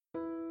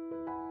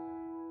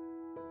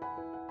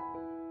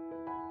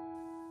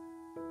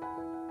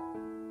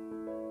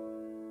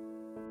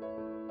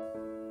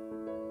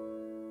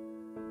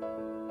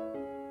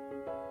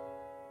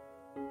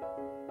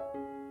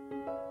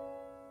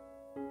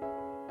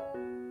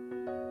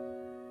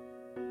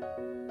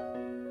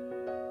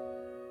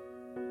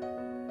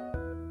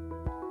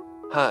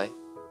Hi,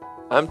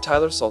 I'm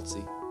Tyler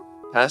Saltzy,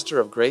 pastor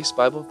of Grace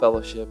Bible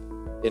Fellowship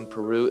in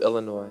Peru,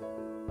 Illinois.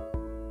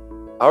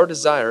 Our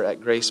desire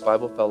at Grace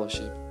Bible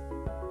Fellowship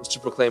is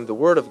to proclaim the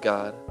Word of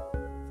God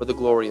for the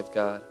glory of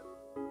God.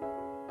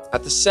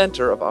 At the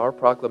center of our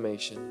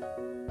proclamation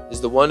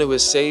is the one who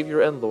is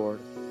Savior and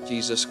Lord,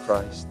 Jesus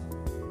Christ.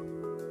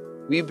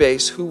 We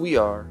base who we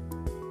are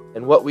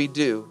and what we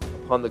do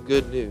upon the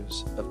good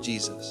news of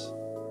Jesus.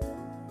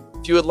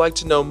 If you would like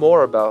to know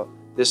more about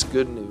this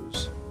good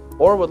news,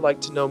 or would like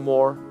to know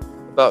more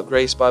about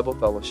Grace Bible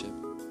Fellowship,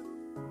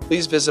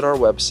 please visit our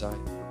website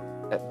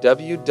at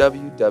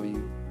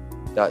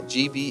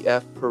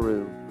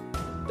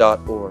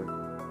www.gbfperu.org.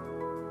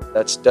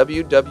 That's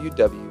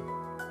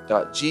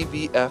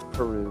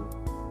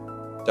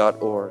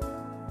www.gbfperu.org.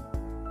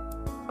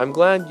 I'm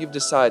glad you've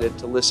decided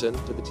to listen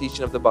to the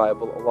teaching of the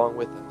Bible along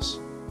with us,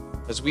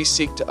 as we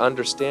seek to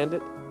understand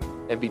it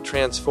and be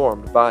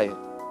transformed by it.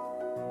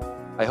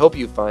 I hope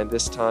you find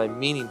this time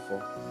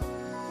meaningful,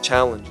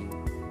 challenging,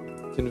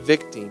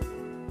 convicting,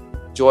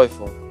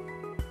 joyful,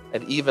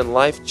 and even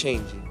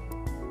life-changing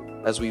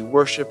as we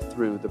worship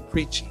through the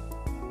preaching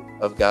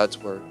of God's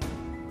Word.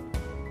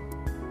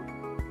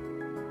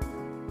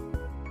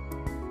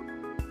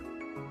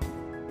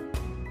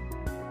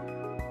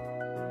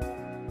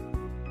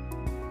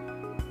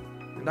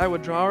 And I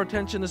would draw our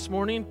attention this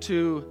morning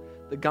to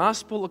the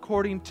Gospel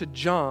according to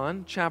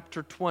John,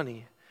 chapter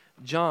 20.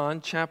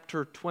 John,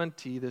 chapter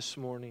 20 this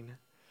morning.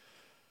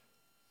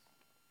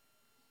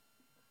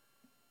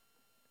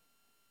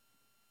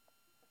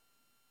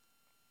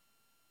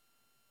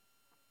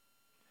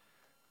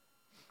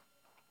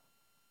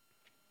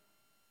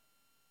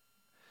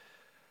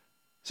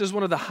 This is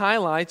one of the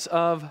highlights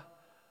of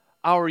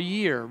our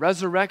year,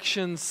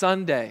 Resurrection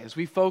Sunday, as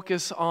we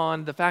focus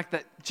on the fact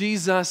that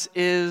Jesus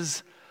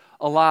is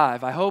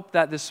alive. I hope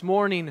that this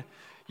morning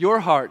your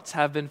hearts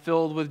have been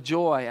filled with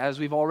joy as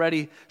we've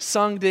already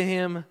sung to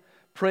Him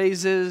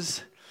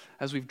praises,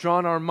 as we've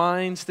drawn our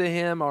minds to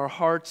Him, our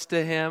hearts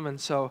to Him. And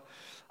so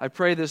I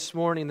pray this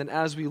morning that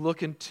as we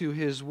look into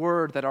His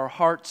Word, that our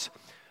hearts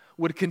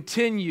would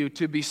continue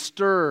to be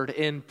stirred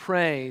in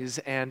praise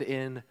and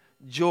in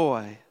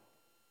joy.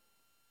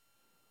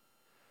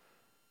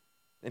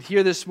 And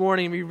here this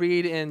morning we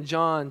read in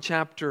John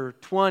chapter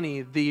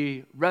 20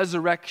 the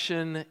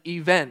resurrection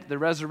event, the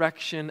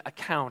resurrection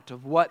account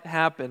of what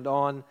happened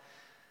on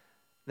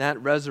that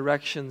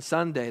Resurrection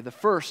Sunday, the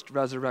first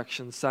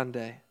Resurrection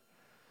Sunday.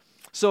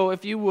 So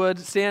if you would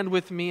stand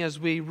with me as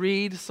we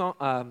read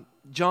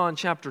John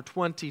chapter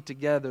 20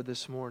 together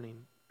this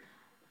morning.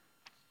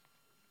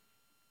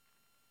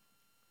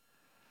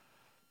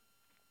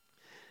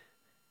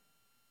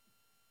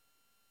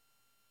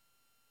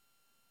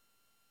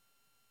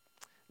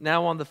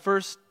 Now on the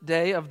first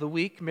day of the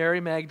week, Mary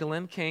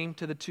Magdalene came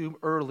to the tomb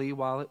early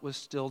while it was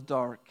still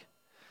dark,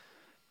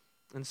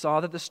 and saw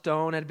that the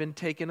stone had been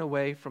taken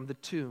away from the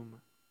tomb.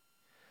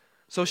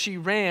 So she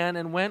ran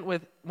and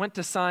went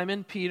to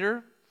Simon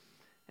Peter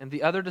and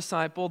the other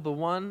disciple, the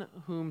one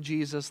whom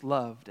Jesus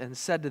loved, and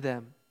said to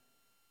them,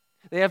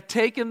 "They have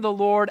taken the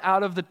Lord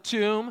out of the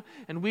tomb,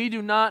 and we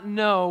do not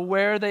know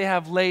where they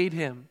have laid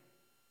him."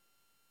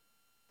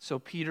 So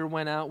Peter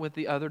went out with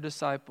the other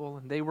disciple,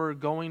 and they were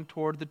going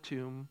toward the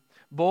tomb.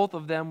 Both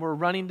of them were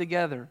running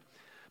together.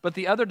 But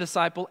the other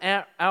disciple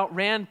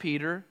outran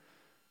Peter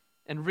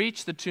and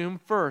reached the tomb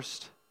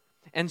first.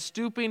 And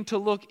stooping to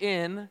look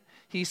in,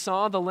 he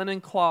saw the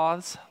linen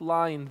cloths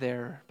lying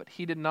there, but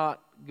he did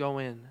not go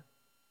in.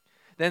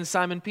 Then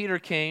Simon Peter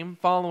came,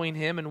 following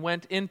him, and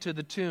went into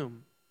the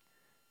tomb.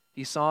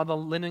 He saw the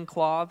linen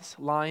cloths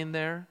lying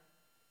there,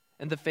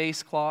 and the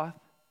face cloth,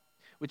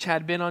 which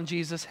had been on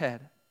Jesus'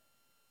 head,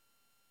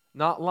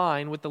 not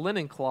lying with the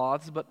linen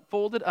cloths, but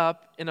folded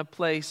up in a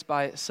place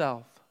by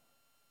itself.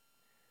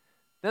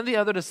 Then the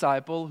other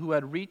disciple, who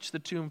had reached the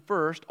tomb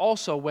first,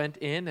 also went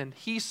in, and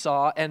he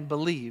saw and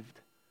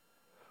believed.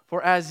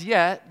 For as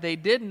yet they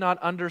did not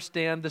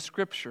understand the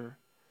scripture,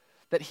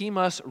 that he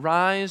must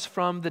rise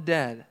from the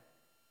dead.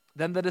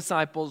 Then the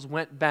disciples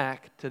went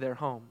back to their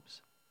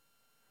homes.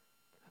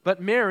 But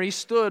Mary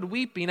stood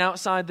weeping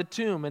outside the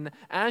tomb, and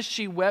as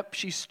she wept,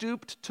 she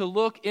stooped to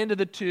look into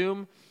the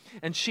tomb,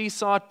 and she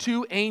saw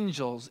two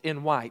angels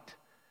in white,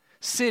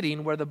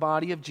 sitting where the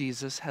body of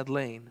Jesus had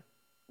lain,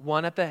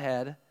 one at the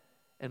head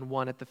and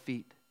one at the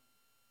feet.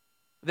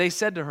 They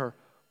said to her,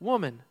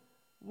 "Woman,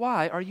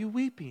 why are you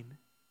weeping?"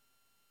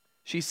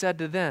 She said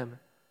to them,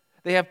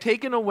 "They have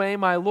taken away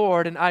my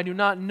Lord, and I do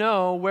not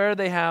know where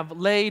they have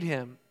laid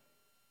him."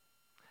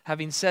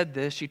 Having said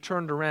this, she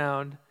turned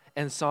around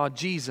and saw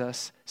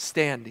Jesus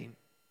standing.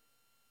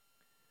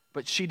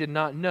 But she did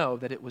not know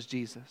that it was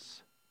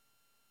Jesus.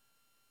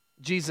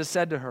 Jesus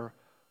said to her,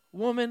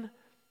 "Woman,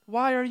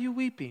 why are you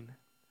weeping?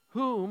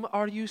 "Whom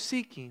are you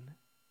seeking?"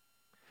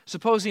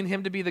 Supposing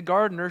him to be the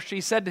gardener,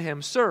 she said to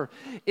him, "Sir,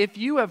 if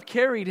you have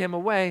carried him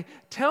away,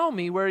 tell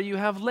me where you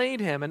have laid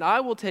him, and I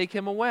will take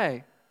him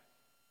away."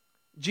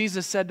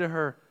 Jesus said to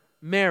her,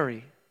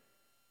 "Mary."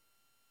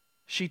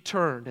 She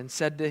turned and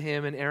said to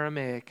him in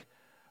Aramaic,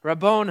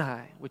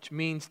 "Rabboni," which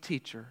means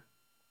teacher.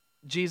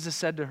 Jesus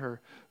said to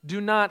her,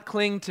 "Do not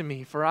cling to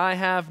me, for I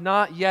have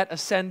not yet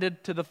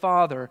ascended to the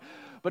Father,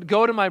 but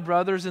go to my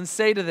brothers and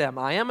say to them,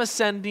 I am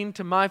ascending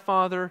to my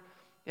Father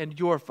and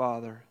your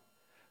Father,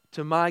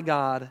 to my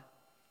God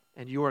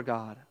and your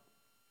God."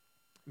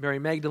 Mary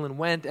Magdalene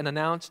went and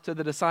announced to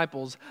the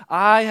disciples,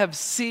 "I have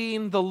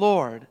seen the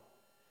Lord,"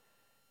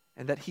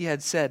 and that he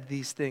had said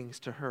these things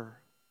to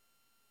her.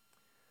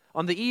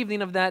 On the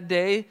evening of that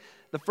day,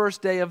 the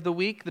first day of the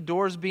week, the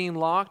doors being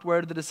locked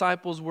where the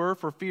disciples were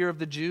for fear of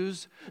the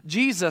Jews,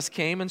 Jesus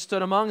came and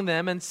stood among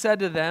them and said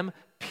to them,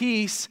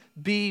 "Peace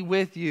be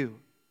with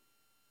you."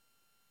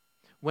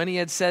 When he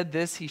had said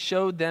this, he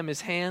showed them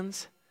his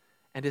hands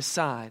and his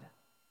side.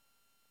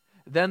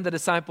 Then the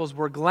disciples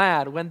were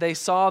glad when they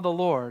saw the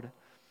Lord.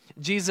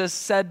 Jesus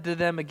said to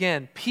them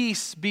again,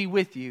 "Peace be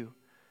with you.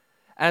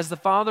 As the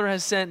Father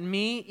has sent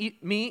me,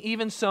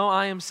 even so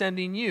I am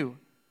sending you."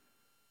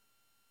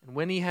 And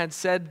when he had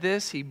said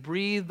this, he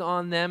breathed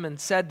on them and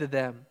said to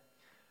them,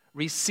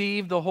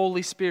 "Receive the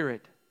Holy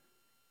Spirit.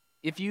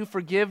 If you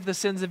forgive the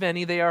sins of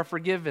any, they are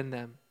forgiven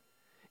them.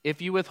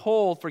 If you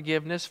withhold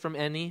forgiveness from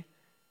any,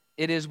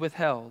 it is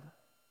withheld."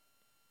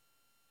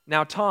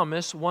 Now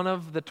Thomas, one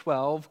of the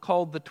 12,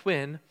 called the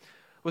twin,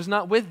 was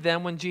not with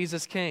them when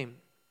Jesus came.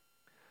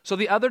 So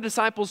the other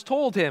disciples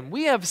told him,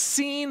 "We have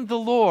seen the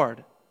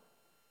Lord."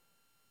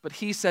 But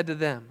he said to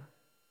them,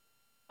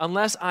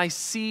 "Unless I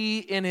see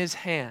in his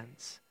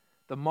hands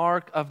the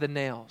mark of the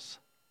nails,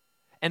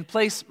 and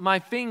place my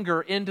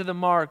finger into the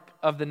mark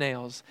of the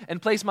nails,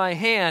 and place my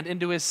hand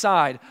into his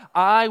side,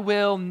 I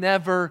will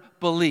never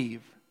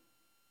believe."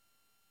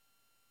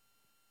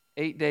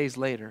 8 days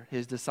later,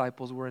 his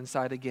disciples were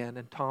inside again,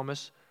 and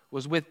Thomas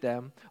was with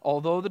them.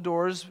 Although the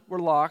doors were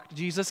locked,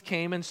 Jesus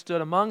came and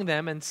stood among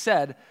them and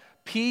said,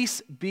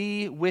 "Peace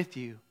be with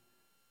you."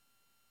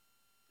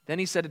 Then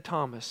he said to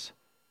Thomas,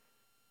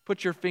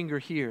 "Put your finger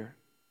here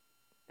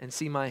and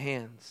see my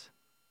hands,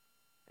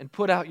 and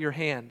put out your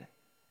hand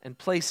and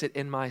place it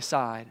in my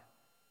side.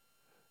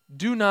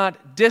 Do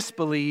not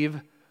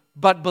disbelieve,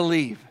 but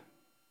believe."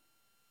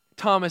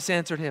 Thomas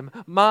answered him,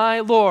 "My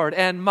Lord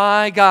and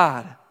my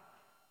God."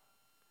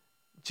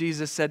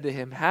 Jesus said to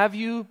him, "Have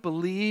you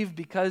believed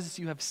because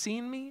you have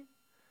seen me?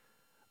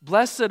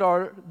 Blessed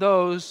are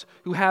those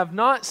who have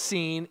not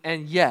seen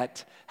and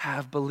yet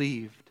have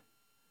believed."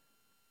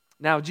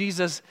 Now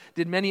Jesus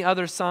did many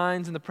other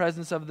signs in the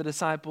presence of the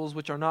disciples,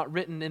 which are not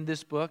written in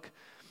this book,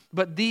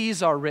 but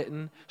these are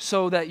written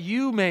so that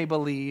you may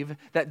believe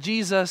that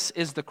Jesus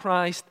is the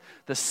Christ,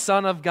 the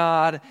Son of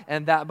God,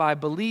 and that by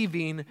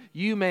believing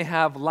you may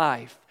have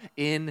life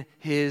in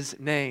his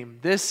name.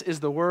 This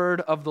is the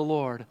word of the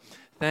Lord.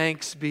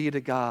 Thanks be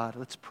to God.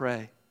 Let's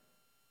pray.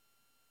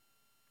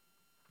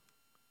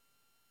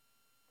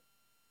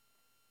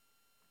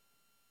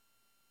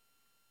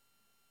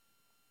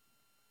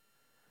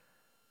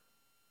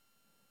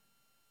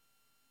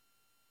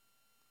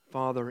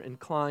 Father,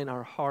 incline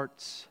our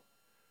hearts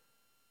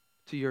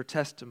to your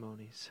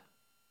testimonies.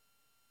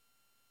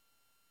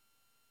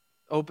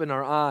 Open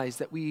our eyes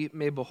that we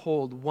may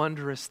behold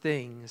wondrous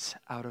things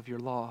out of your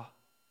law.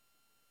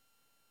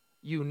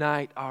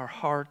 Unite our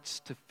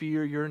hearts to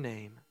fear your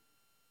name.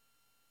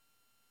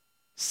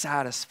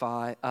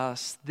 Satisfy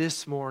us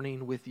this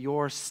morning with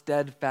your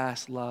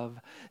steadfast love,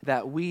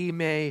 that we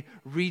may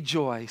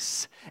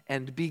rejoice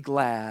and be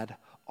glad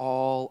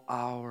all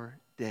our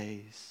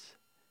days.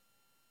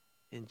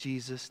 In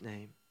Jesus'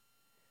 name,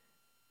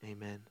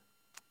 amen.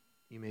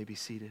 You may be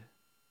seated.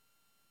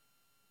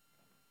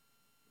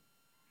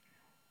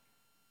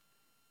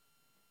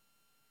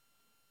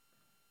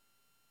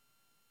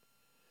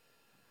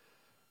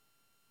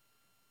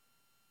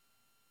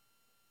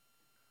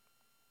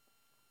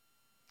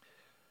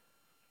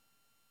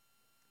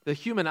 The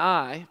human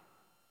eye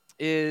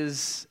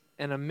is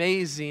an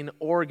amazing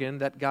organ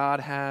that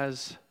God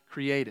has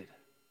created.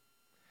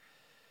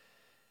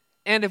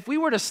 And if we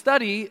were to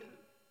study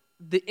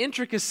the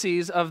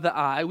intricacies of the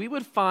eye, we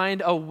would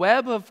find a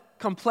web of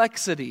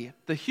complexity.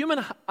 The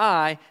human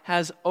eye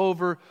has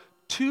over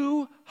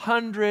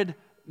 200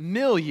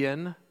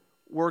 million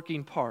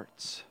working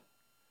parts.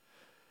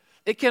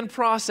 It can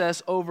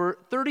process over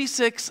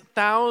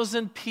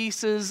 36,000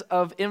 pieces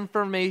of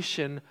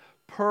information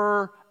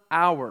per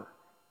hour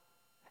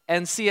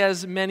and see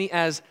as many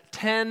as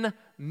 10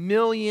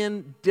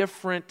 million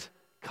different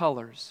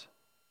colors.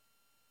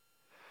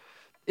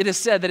 It is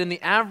said that in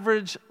the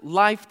average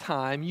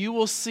lifetime, you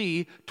will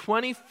see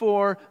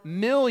 24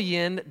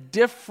 million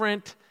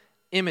different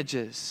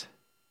images,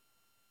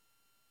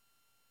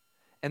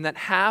 and that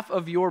half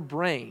of your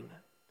brain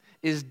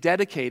is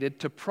dedicated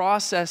to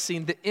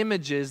processing the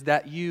images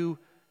that you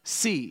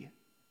see.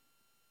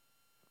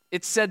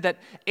 It's said that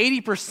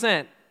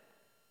 80%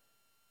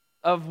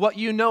 of what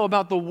you know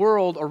about the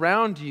world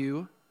around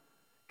you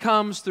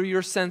comes through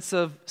your sense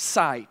of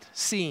sight,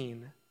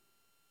 seeing.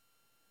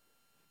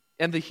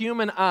 And the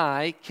human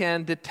eye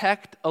can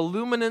detect a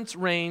luminance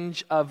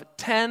range of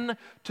 10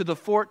 to the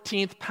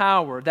 14th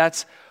power.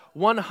 That's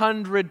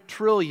 100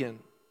 trillion.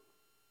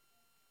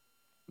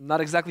 I'm not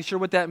exactly sure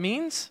what that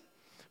means,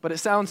 but it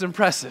sounds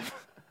impressive.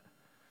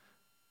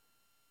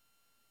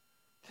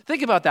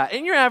 Think about that.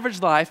 In your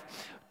average life,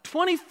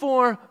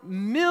 24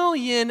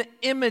 million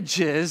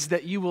images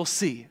that you will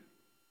see.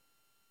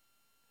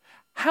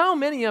 How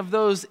many of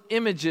those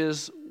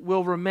images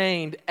will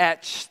remain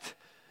etched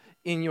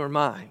in your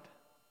mind?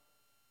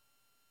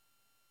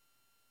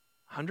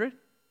 100?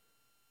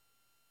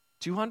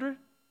 200?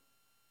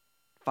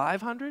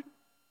 500?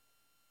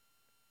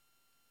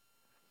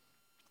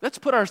 Let's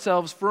put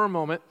ourselves for a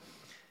moment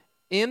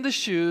in the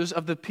shoes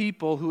of the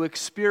people who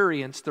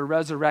experienced the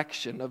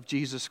resurrection of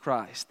Jesus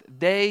Christ.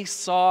 They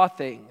saw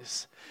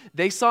things.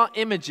 They saw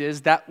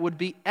images that would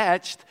be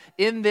etched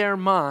in their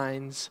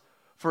minds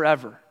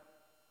forever.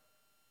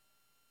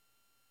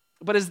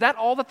 But is that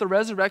all that the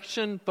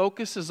resurrection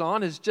focuses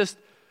on, is just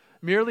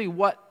merely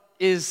what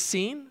is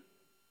seen?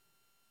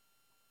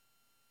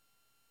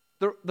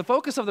 The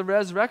focus of the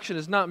resurrection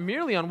is not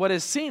merely on what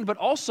is seen, but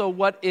also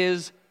what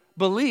is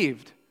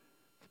believed.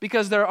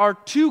 Because there are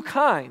two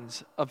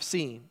kinds of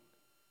seeing.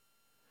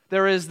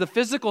 There is the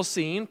physical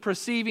seeing,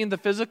 perceiving the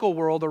physical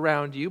world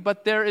around you,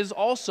 but there is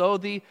also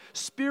the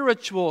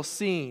spiritual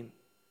seeing.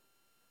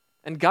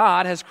 And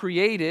God has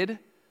created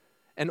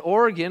an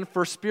organ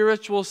for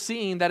spiritual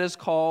seeing that is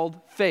called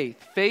faith.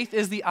 Faith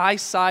is the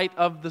eyesight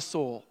of the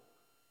soul.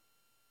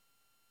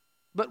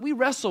 But we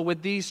wrestle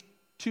with these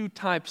two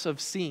types of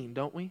seeing,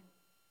 don't we?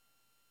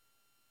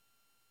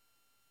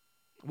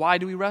 Why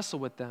do we wrestle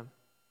with them?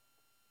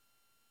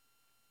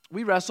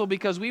 We wrestle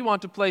because we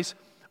want to place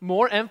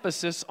more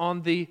emphasis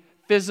on the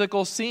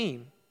physical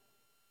seeing.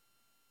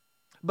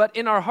 But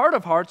in our heart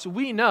of hearts,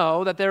 we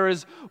know that there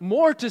is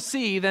more to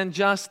see than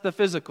just the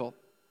physical.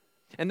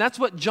 And that's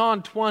what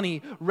John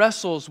 20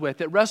 wrestles with.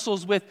 It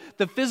wrestles with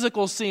the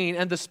physical seeing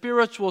and the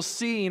spiritual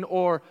seeing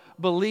or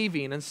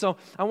believing. And so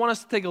I want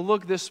us to take a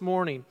look this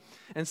morning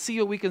and see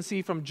what we can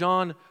see from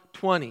John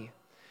 20.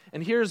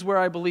 And here's where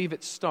I believe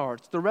it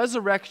starts. The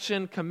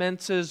resurrection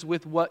commences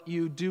with what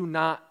you do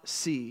not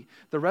see.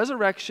 The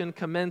resurrection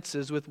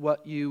commences with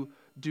what you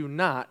do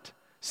not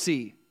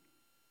see.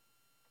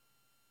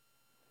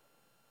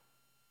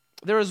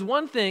 There is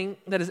one thing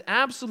that is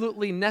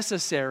absolutely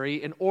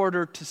necessary in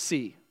order to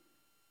see.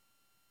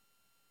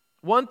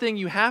 One thing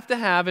you have to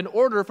have in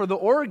order for the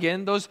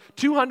organ, those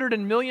 200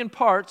 million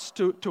parts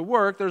to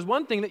work, there's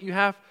one thing that you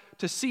have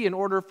to see in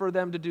order for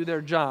them to do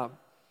their job.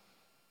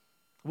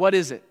 What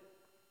is it?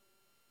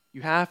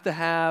 You have to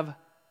have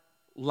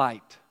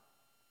light.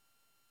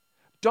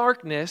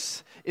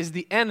 Darkness is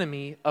the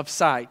enemy of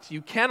sight.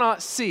 You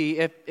cannot see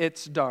if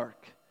it's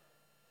dark.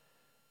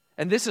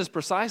 And this is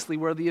precisely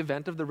where the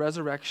event of the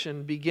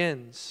resurrection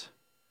begins.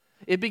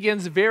 It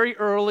begins very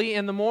early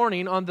in the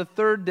morning on the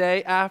third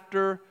day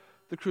after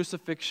the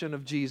crucifixion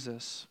of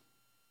Jesus.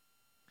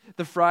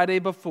 The Friday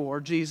before,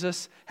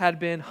 Jesus had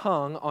been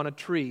hung on a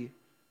tree.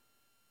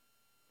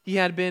 He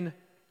had been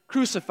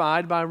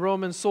crucified by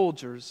Roman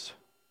soldiers.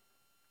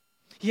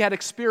 He had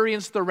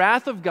experienced the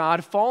wrath of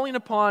God falling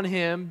upon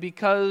him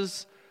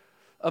because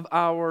of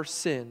our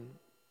sin.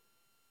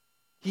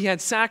 He had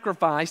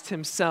sacrificed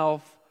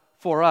himself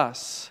for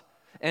us,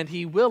 and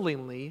he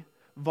willingly,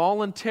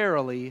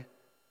 voluntarily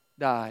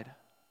died.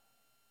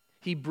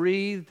 He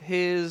breathed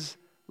his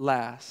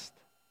last.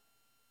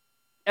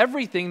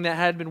 Everything that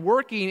had been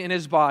working in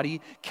his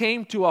body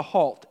came to a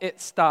halt.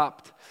 It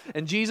stopped.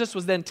 And Jesus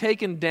was then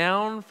taken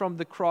down from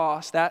the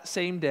cross that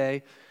same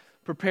day,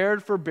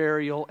 prepared for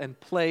burial, and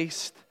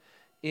placed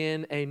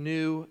in a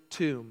new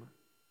tomb.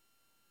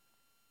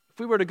 If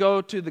we were to go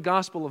to the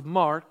Gospel of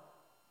Mark,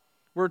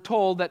 we're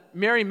told that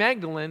Mary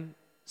Magdalene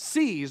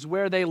sees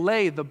where they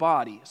lay the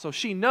body. So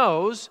she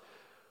knows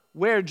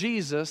where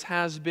Jesus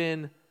has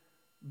been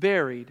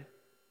buried.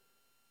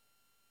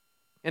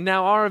 And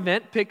now our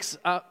event picks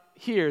up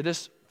here,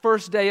 this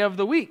first day of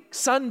the week,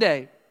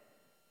 Sunday.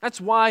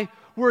 That's why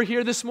we're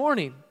here this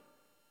morning.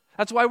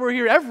 That's why we're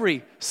here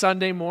every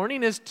Sunday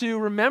morning, is to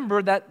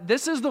remember that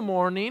this is the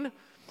morning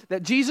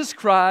that Jesus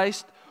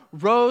Christ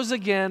rose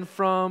again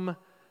from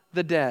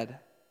the dead.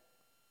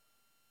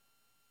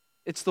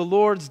 It's the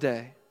Lord's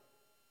Day.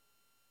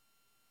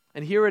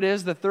 And here it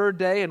is, the third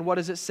day, and what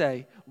does it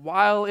say?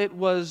 While it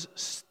was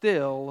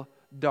still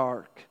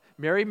dark.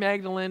 Mary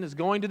Magdalene is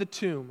going to the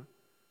tomb.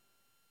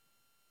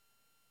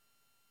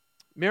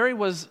 Mary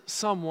was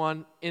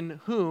someone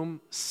in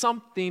whom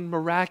something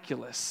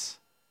miraculous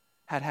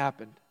had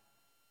happened.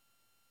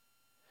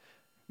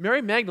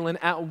 Mary Magdalene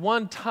at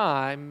one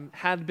time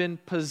had been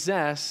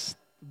possessed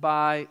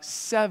by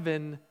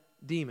 7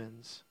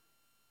 demons.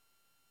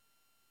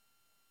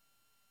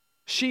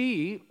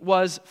 She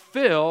was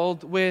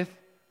filled with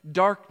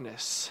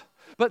darkness.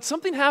 But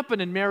something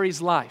happened in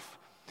Mary's life.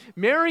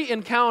 Mary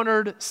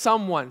encountered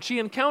someone. She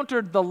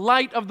encountered the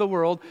light of the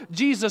world,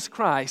 Jesus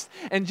Christ.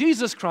 And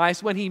Jesus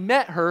Christ, when he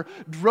met her,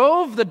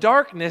 drove the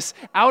darkness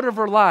out of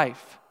her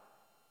life.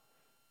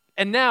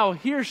 And now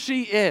here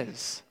she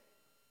is,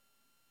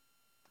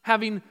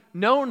 having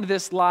known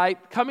this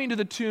light, coming to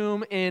the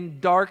tomb in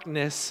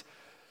darkness,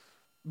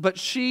 but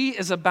she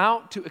is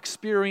about to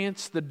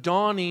experience the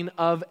dawning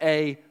of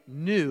a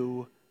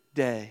new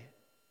day.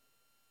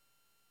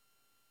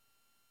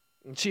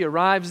 And she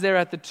arrives there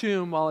at the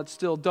tomb while it's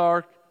still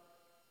dark.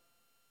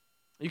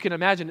 You can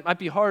imagine it might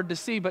be hard to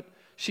see, but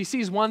she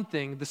sees one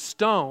thing: the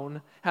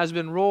stone has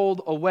been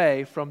rolled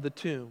away from the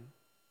tomb.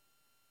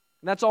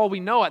 And that's all we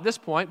know at this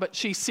point, but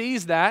she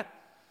sees that,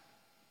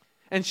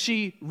 and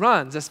she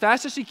runs as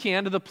fast as she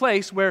can to the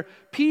place where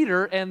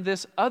Peter and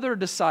this other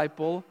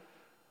disciple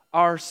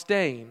are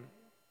staying.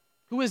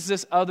 Who is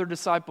this other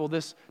disciple,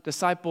 this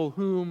disciple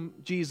whom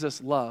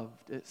Jesus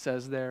loved, it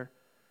says there?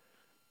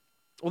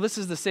 Well, this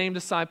is the same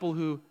disciple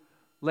who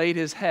laid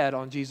his head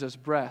on Jesus'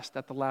 breast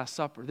at the Last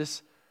Supper.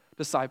 This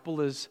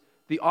disciple is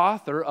the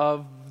author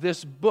of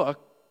this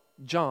book,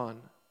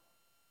 John.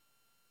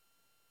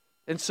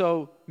 And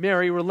so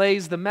Mary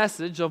relays the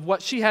message of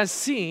what she has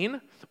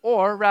seen,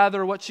 or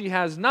rather what she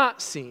has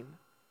not seen.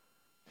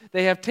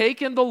 They have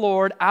taken the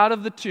Lord out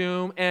of the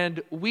tomb,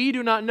 and we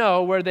do not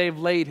know where they've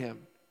laid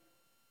him.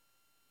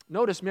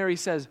 Notice Mary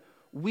says,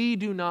 we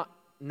do not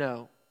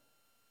know.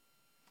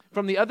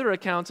 From the other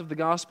accounts of the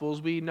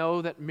Gospels, we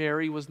know that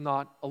Mary was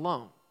not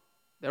alone.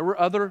 There were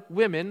other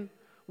women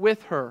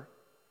with her.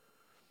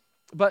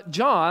 But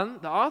John,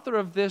 the author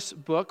of this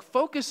book,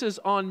 focuses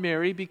on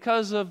Mary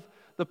because of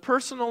the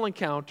personal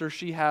encounter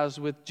she has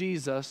with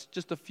Jesus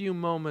just a few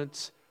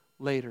moments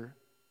later.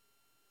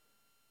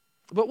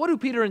 But what do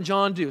Peter and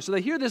John do? So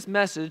they hear this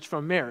message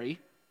from Mary.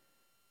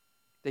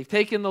 They've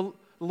taken the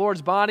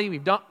Lord's body. We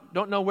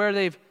don't know where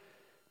they've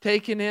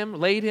taken him,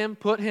 laid him,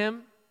 put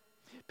him.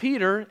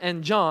 Peter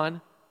and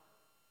John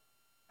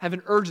have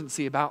an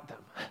urgency about them.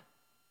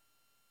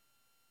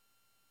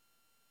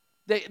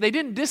 They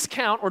didn't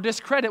discount or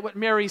discredit what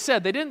Mary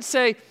said. They didn't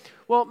say,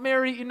 well,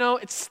 Mary,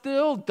 it's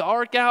still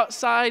dark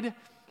outside.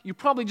 You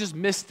probably just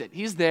missed it.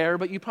 He's there,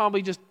 but you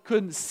probably just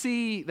couldn't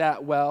see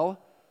that well.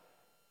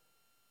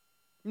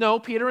 No,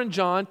 Peter and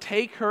John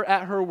take her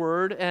at her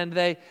word, and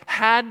they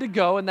had to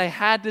go and they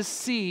had to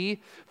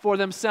see for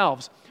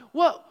themselves.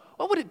 What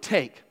would it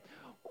take?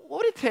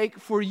 What would it take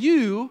for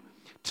you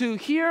to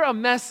hear a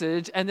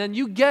message and then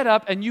you get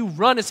up and you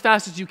run as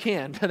fast as you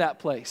can to that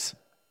place?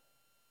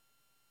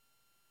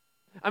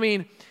 I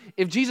mean,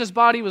 if Jesus'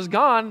 body was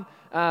gone,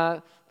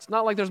 it's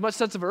not like there's much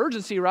sense of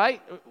urgency,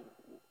 right?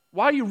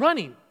 Why are you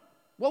running?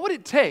 What would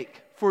it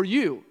take for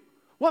you?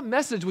 What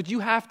message would you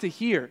have to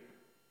hear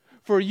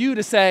for you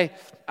to say,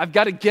 I've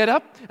got to get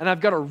up and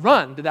I've got to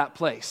run to that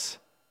place?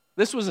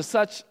 This was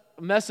such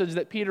a message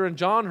that Peter and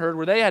John heard,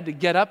 where they had to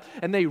get up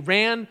and they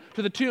ran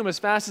to the tomb as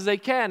fast as they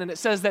can. And it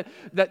says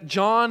that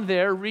John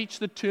there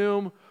reached the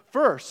tomb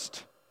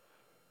first.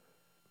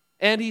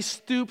 And he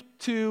stooped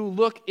to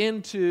look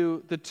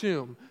into the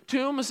tomb.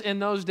 Tombs in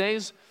those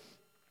days,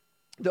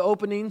 the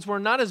openings were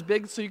not as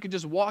big so you could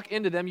just walk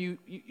into them. You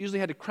usually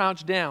had to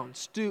crouch down,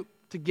 stoop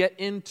to get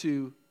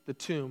into the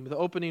tomb. The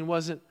opening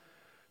wasn't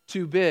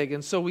too big.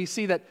 And so we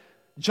see that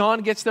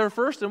John gets there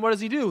first, and what does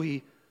he do?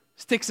 He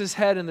sticks his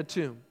head in the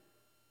tomb.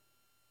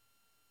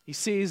 He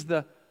sees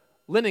the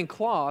linen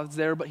cloths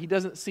there, but he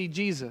doesn't see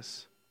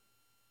Jesus.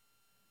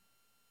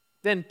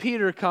 Then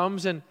Peter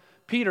comes, and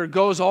Peter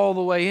goes all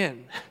the way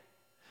in.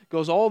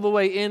 Goes all the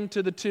way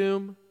into the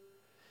tomb.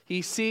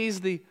 He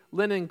sees the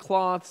linen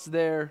cloths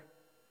there,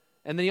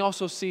 and then he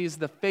also sees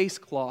the face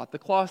cloth, the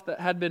cloth that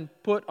had been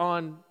put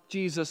on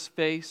Jesus'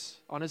 face,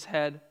 on his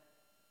head.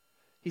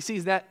 He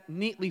sees that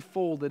neatly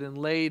folded and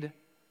laid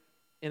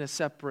in a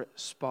separate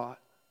spot.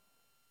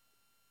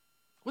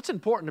 What's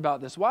important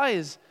about this? Why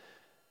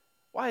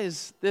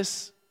is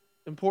this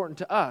important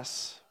to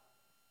us?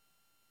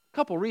 A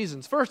couple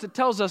reasons. First, it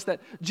tells us that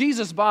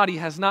Jesus' body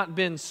has not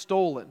been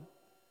stolen.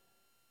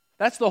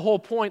 That's the whole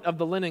point of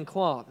the linen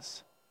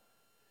cloths.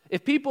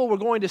 If people were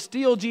going to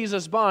steal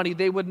Jesus' body,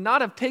 they would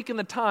not have taken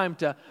the time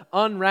to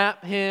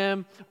unwrap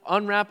him,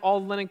 unwrap all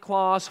the linen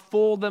cloths,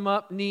 fold them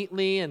up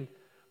neatly, and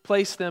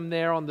place them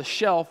there on the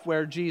shelf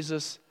where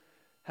Jesus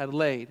had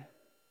laid.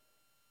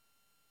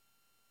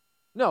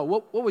 No,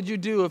 what would you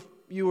do if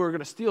you were going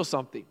to steal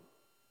something?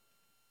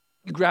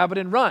 You grab it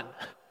and run.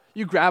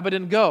 You grab it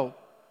and go.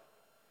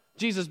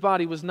 Jesus'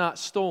 body was not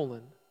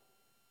stolen.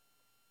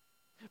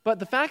 But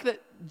the fact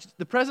that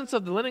the presence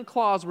of the linen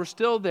cloths were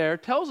still there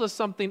tells us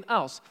something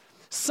else.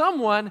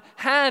 Someone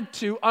had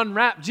to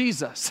unwrap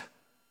Jesus.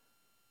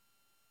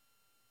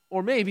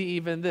 Or maybe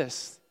even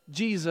this: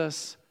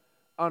 Jesus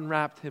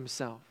unwrapped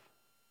himself,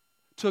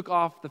 took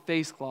off the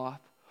face cloth,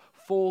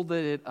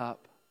 folded it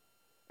up,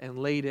 and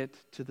laid it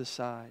to the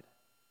side.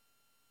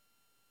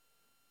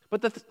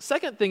 But the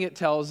second thing it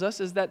tells us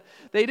is that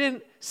they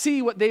didn't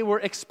see what they were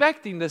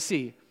expecting to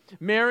see.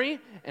 Mary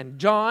and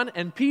John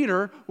and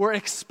Peter were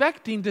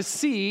expecting to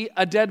see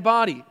a dead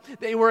body.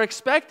 They were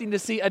expecting to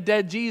see a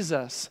dead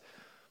Jesus.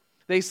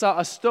 They saw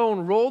a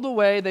stone rolled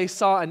away. They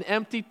saw an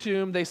empty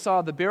tomb. They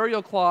saw the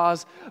burial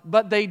cloths.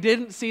 But they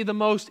didn't see the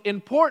most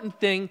important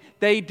thing.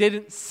 They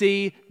didn't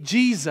see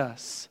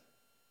Jesus.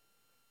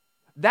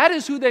 That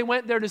is who they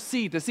went there to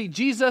see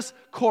Jesus'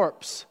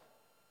 corpse.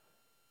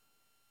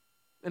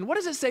 And what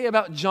does it say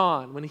about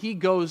John when he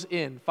goes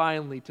in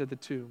finally to the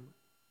tomb?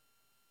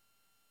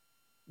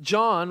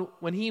 John,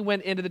 when he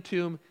went into the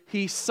tomb,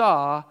 he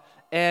saw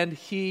and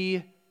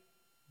he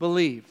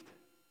believed.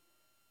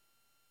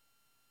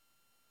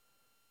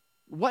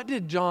 What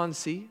did John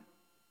see?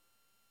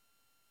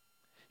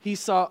 He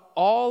saw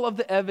all of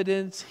the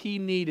evidence he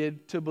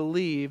needed to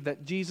believe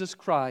that Jesus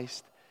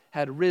Christ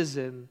had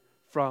risen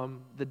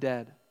from the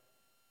dead.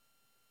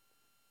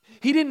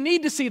 He didn't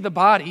need to see the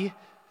body.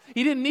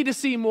 He didn't need to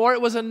see more.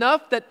 It was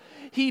enough that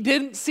he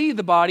didn't see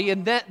the body,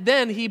 and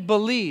then he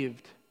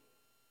believed.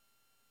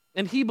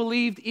 And he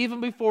believed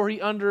even before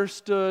he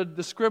understood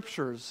the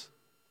Scriptures.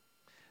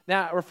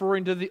 Now,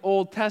 referring to the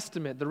Old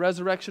Testament, the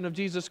resurrection of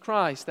Jesus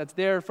Christ, that's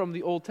there from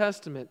the Old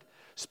Testament,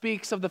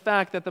 speaks of the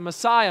fact that the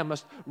Messiah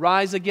must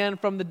rise again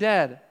from the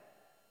dead.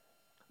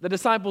 The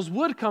disciples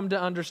would come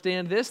to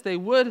understand this. They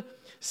would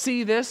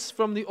see this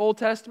from the Old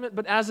Testament,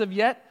 but as of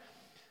yet,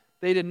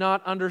 they did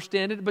not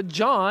understand it. But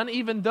John,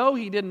 even though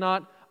he did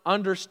not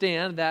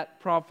understand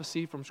that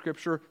prophecy from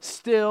Scripture,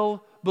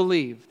 still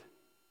believed.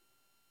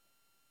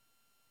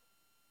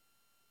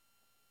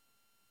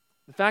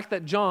 The fact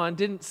that John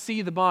didn't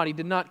see the body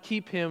did not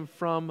keep him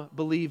from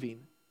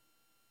believing.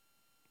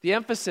 The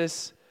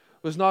emphasis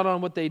was not on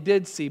what they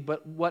did see,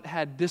 but what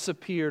had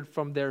disappeared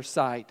from their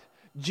sight.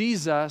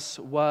 Jesus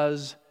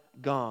was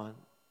gone.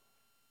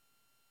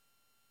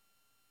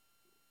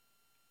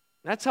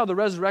 That's how the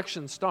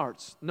resurrection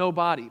starts. No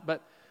body.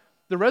 But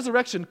the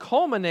resurrection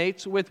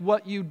culminates with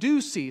what you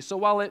do see. So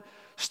while it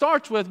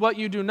starts with what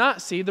you do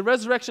not see, the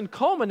resurrection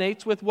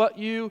culminates with what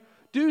you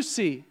do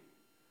see.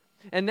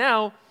 And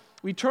now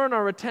we turn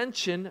our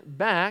attention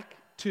back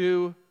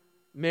to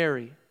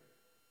Mary.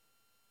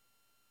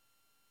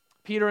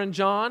 Peter and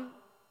John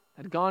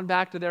had gone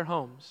back to their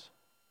homes.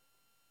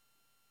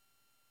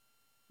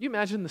 You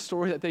imagine the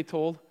story that they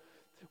told?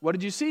 What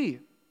did you see?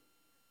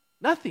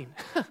 Nothing.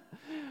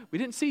 We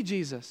didn't see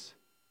Jesus.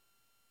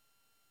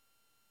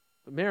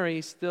 But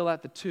Mary's still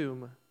at the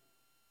tomb,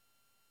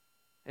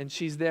 and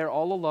she's there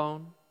all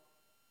alone,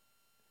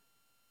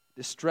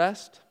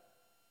 distressed,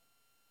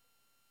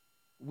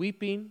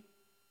 weeping,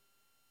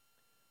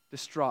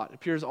 distraught. It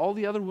appears all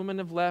the other women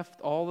have left,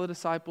 all the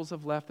disciples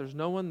have left. There's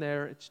no one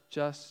there. It's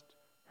just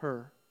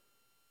her.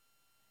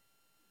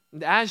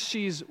 And as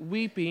she's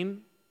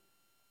weeping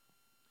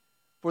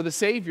for the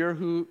Savior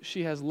who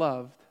she has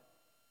loved,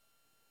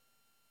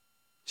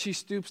 she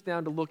stoops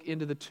down to look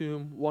into the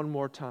tomb one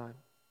more time.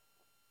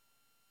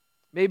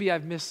 Maybe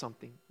I've missed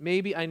something.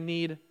 Maybe I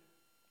need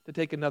to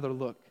take another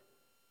look.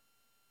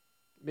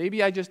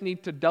 Maybe I just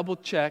need to double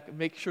check,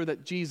 make sure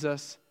that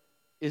Jesus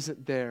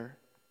isn't there.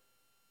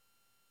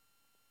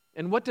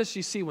 And what does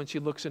she see when she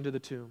looks into the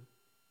tomb?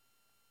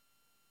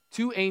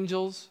 Two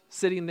angels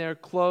sitting there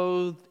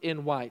clothed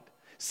in white,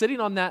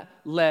 sitting on that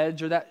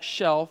ledge or that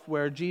shelf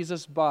where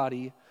Jesus'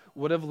 body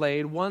would have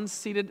laid, one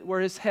seated where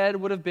his head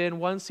would have been,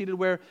 one seated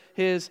where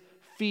his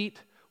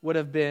feet would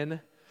have been.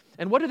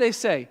 And what do they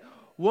say?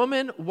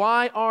 Woman,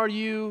 why are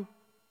you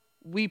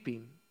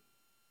weeping?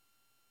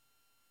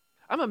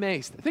 I'm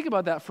amazed. Think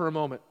about that for a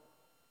moment.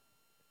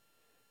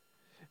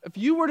 If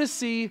you were to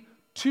see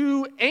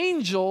two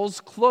angels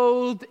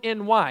clothed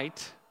in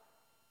white,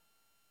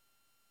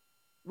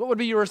 what would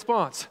be your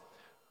response?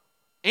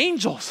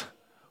 Angels.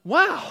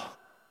 Wow.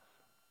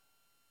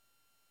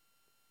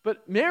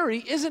 But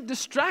Mary isn't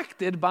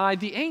distracted by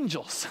the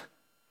angels.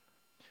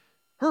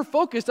 Her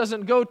focus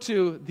doesn't go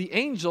to the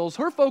angels.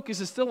 Her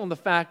focus is still on the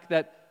fact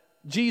that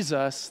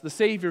Jesus, the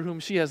Savior whom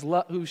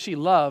she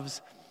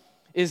loves,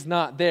 is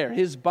not there.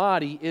 His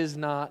body is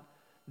not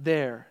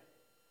there.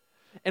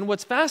 And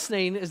what's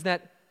fascinating is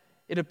that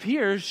it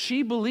appears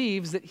she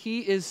believes that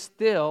he is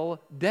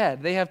still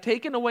dead. They have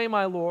taken away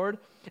my Lord,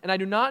 and I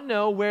do not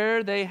know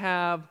where they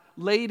have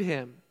laid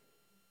him.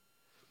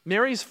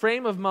 Mary's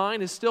frame of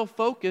mind is still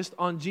focused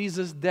on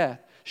Jesus'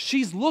 death.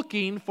 She's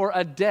looking for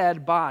a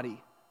dead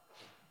body.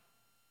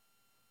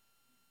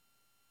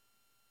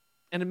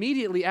 And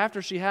immediately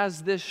after she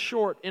has this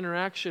short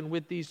interaction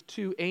with these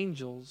two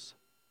angels,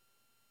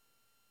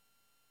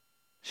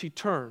 she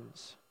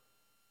turns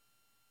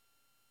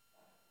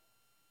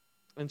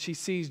and she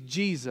sees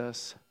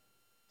Jesus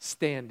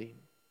standing.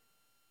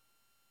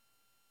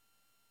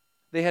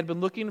 They had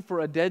been looking for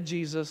a dead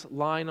Jesus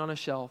lying on a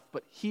shelf,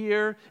 but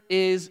here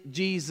is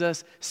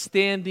Jesus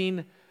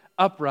standing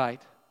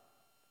upright.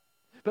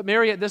 But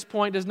Mary at this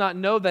point does not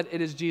know that it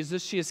is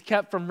Jesus. She is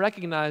kept from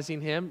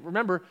recognizing him.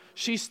 Remember,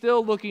 she's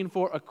still looking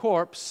for a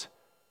corpse.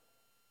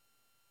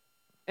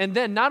 And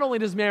then not only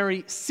does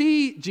Mary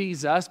see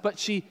Jesus, but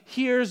she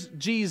hears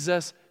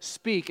Jesus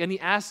speak. And he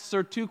asks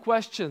her two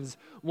questions.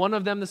 One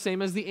of them the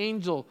same as the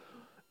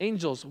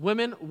angels.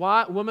 Woman,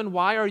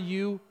 why are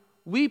you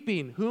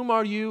weeping? Whom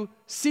are you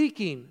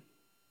seeking?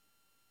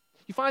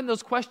 You find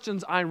those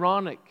questions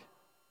ironic,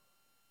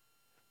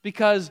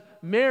 because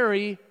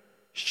Mary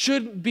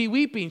shouldn't be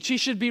weeping. She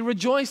should be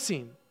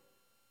rejoicing.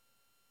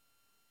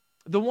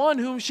 The one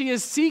whom she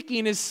is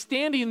seeking is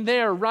standing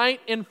there right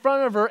in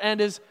front of her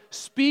and is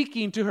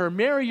speaking to her.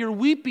 Mary, your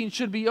weeping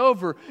should be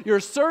over.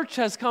 Your search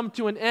has come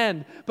to an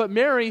end. But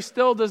Mary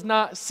still does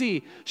not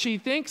see. She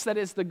thinks that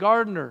it's the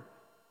gardener,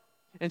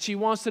 and she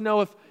wants to know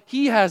if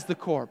he has the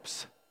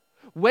corpse.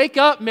 Wake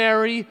up,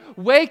 Mary.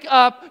 Wake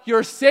up.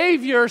 Your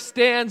Savior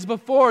stands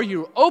before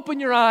you.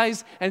 Open your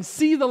eyes and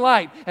see the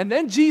light. And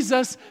then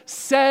Jesus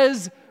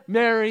says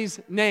Mary's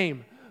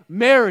name.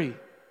 Mary.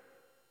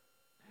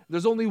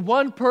 There's only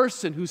one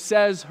person who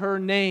says her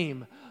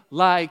name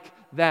like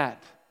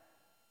that.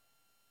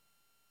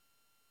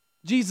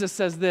 Jesus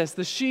says this,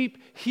 the sheep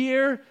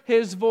hear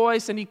his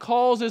voice, and he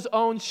calls his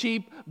own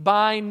sheep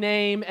by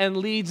name and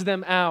leads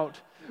them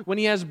out. When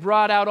he has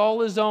brought out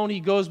all his own, he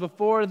goes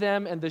before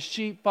them, and the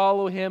sheep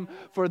follow him,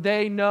 for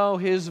they know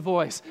his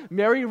voice.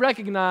 Mary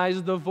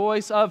recognized the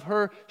voice of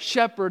her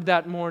shepherd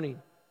that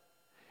morning,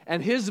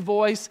 and his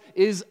voice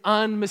is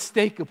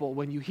unmistakable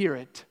when you hear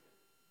it.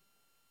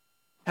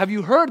 Have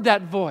you heard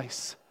that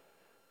voice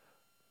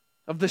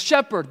of the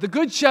shepherd, the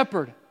good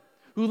shepherd,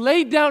 who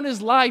laid down his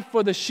life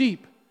for the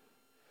sheep,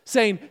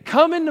 saying,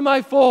 come into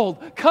my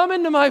fold, come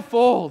into my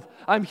fold.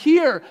 I'm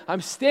here,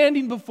 I'm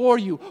standing before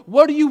you.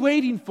 What are you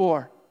waiting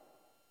for?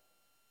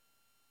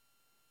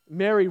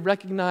 Mary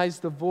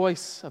recognized the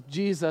voice of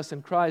Jesus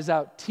and cries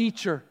out,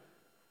 Teacher.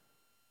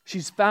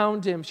 She's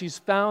found him. She's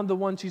found the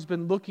one she's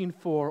been looking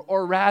for,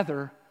 or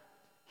rather,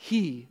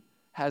 he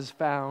has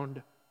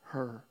found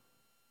her.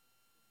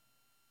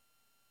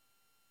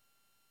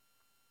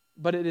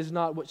 But it is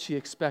not what she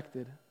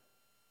expected.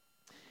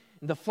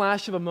 In the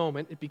flash of a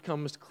moment, it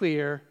becomes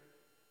clear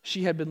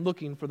she had been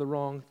looking for the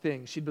wrong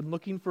thing. She'd been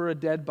looking for a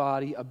dead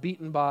body, a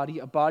beaten body,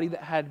 a body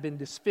that had been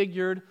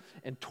disfigured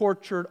and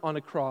tortured on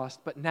a cross.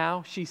 But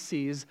now she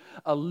sees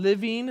a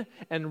living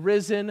and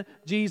risen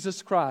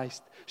Jesus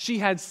Christ. She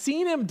had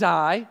seen him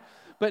die,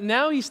 but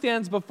now he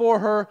stands before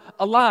her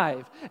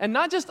alive. And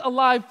not just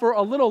alive for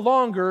a little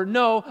longer,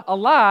 no,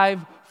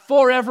 alive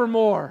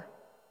forevermore.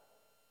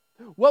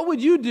 What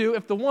would you do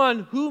if the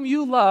one whom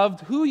you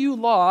loved, who you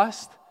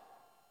lost,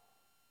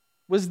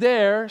 was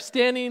there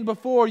standing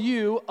before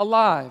you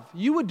alive?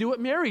 You would do what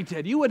Mary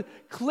did. You would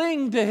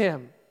cling to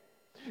him.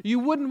 You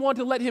wouldn't want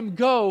to let him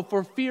go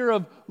for fear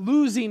of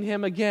losing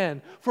him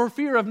again, for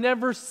fear of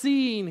never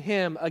seeing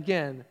him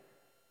again,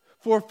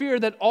 for fear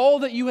that all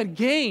that you had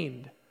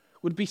gained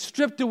would be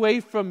stripped away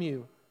from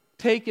you,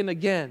 taken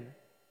again,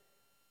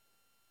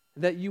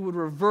 that you would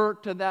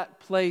revert to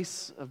that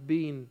place of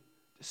being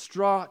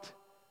distraught,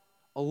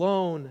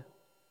 alone,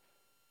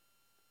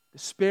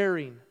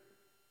 despairing,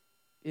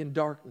 in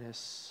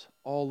darkness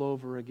all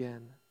over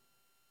again.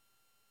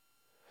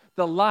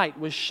 The light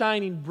was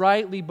shining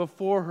brightly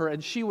before her,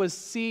 and she was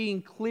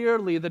seeing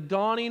clearly the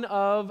dawning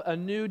of a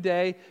new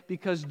day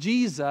because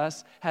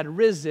Jesus had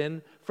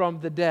risen from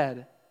the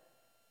dead.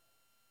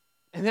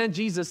 And then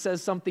Jesus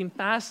says something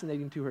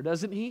fascinating to her,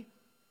 doesn't he?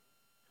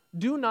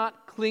 Do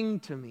not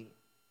cling to me.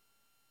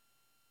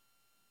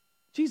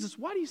 Jesus,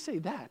 why do you say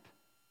that?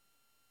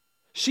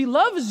 She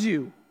loves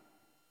you.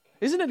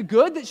 Isn't it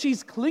good that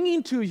she's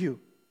clinging to you?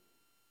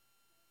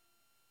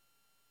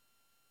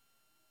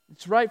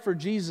 It's right for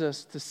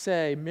Jesus to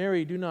say,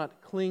 Mary, do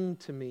not cling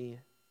to me,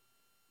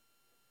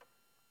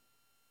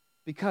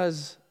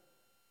 because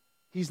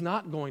he's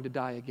not going to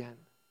die again.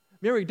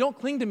 Mary, don't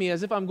cling to me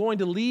as if I'm going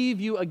to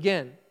leave you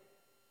again.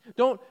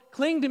 Don't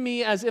cling to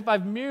me as if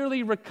I've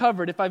merely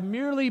recovered, if I've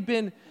merely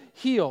been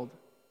healed.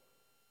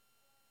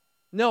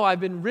 No, I've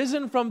been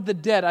risen from the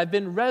dead. I've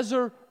been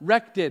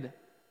resurrected.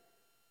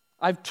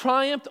 I've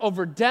triumphed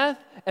over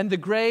death and the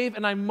grave,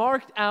 and I'm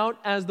marked out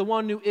as the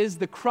one who is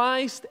the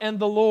Christ and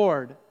the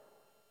Lord.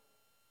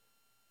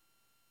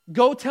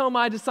 Go tell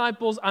my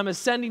disciples I'm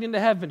ascending into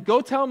heaven.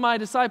 Go tell my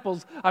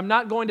disciples I'm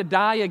not going to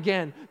die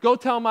again. Go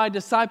tell my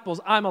disciples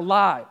I'm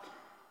alive,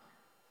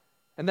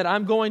 and that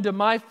I'm going to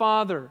my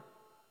Father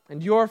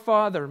and your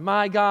Father,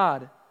 my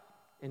God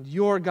and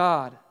your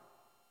God.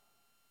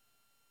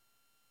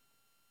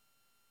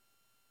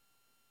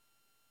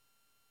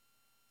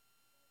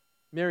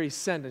 Mary's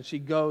sent, and she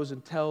goes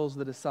and tells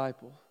the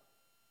disciple,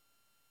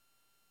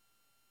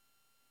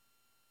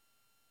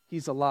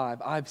 he's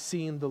alive. I've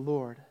seen the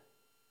Lord.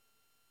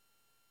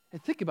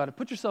 And think about it.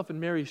 Put yourself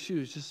in Mary's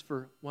shoes just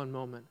for one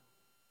moment.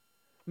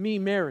 Me,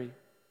 Mary,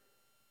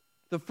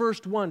 the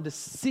first one to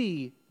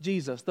see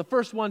Jesus, the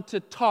first one to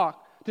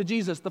talk to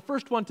Jesus, the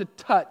first one to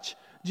touch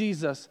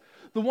Jesus,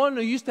 the one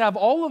who used to have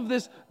all of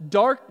this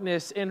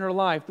darkness in her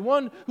life, the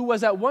one who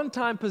was at one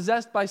time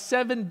possessed by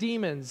 7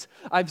 demons.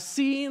 I've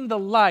seen the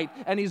light,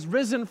 and he's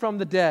risen from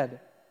the dead.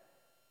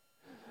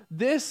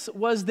 This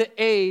was the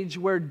age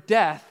where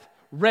death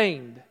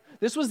reigned.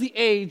 This was the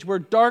age where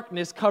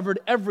darkness covered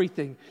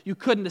everything. You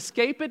couldn't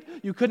escape it,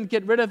 you couldn't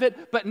get rid of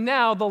it, but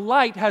now the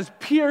light has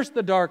pierced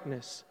the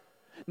darkness.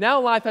 Now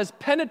life has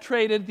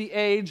penetrated the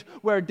age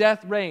where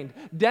death reigned.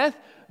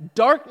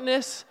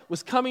 Darkness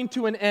was coming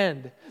to an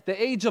end. The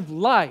age of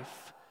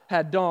life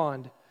had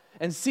dawned.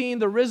 And seeing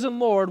the risen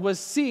Lord was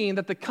seeing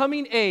that the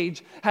coming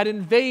age had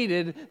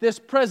invaded this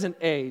present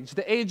age.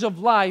 The age of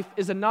life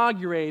is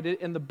inaugurated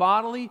in the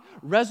bodily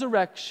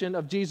resurrection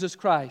of Jesus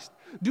Christ.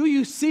 Do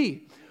you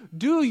see?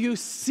 Do you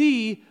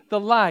see the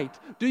light?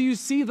 Do you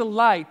see the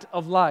light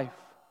of life?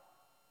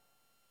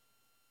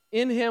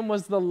 In him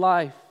was the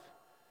life,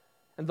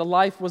 and the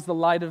life was the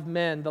light of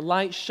men. The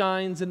light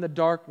shines in the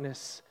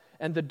darkness,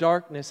 and the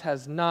darkness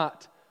has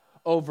not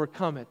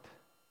overcome it.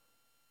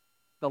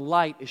 The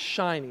light is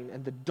shining,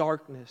 and the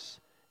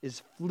darkness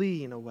is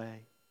fleeing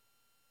away.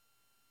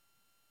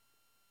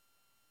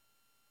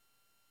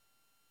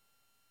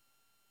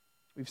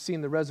 We've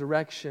seen the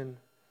resurrection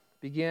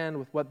began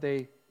with what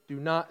they do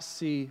not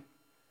see.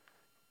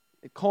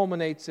 It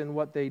culminates in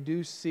what they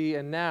do see,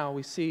 and now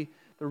we see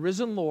the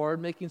risen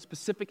Lord making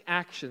specific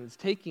actions,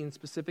 taking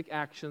specific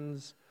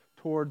actions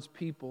towards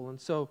people. And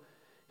so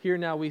here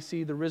now we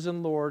see the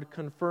risen Lord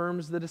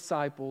confirms the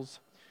disciples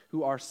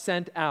who are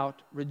sent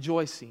out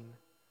rejoicing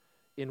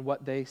in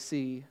what they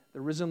see. The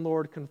risen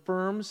Lord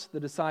confirms the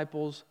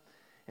disciples,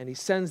 and he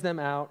sends them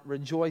out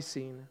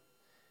rejoicing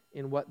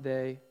in what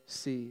they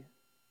see.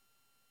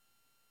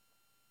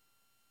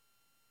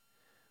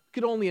 We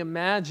could only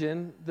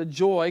imagine the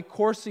joy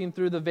coursing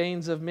through the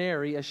veins of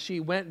Mary as she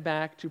went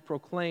back to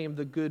proclaim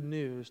the good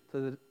news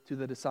to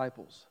the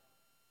disciples.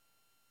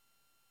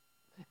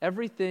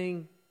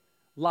 Everything,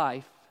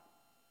 life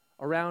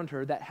around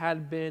her that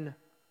had been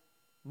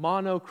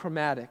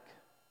monochromatic,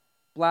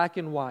 black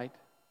and white,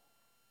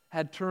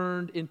 had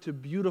turned into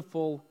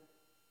beautiful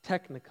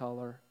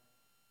technicolor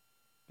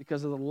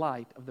because of the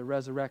light of the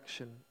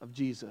resurrection of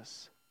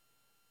Jesus.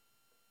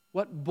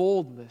 What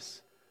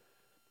boldness,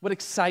 what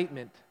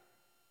excitement,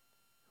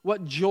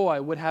 what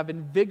joy would have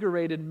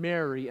invigorated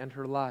Mary and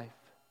her life.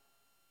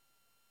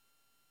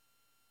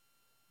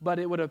 But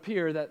it would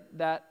appear that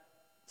that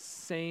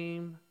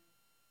same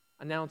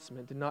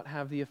announcement did not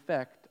have the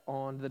effect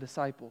on the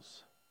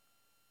disciples.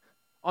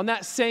 On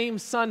that same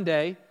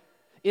Sunday,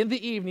 in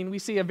the evening, we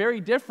see a very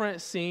different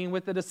scene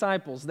with the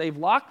disciples. They've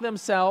locked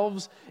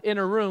themselves in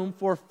a room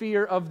for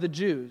fear of the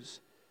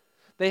Jews.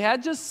 They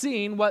had just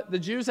seen what the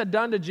Jews had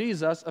done to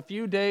Jesus a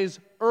few days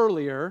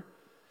earlier,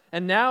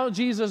 and now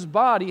Jesus'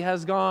 body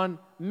has gone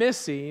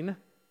missing.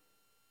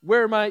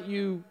 Where might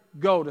you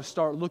go to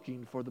start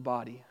looking for the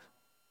body?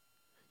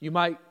 You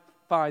might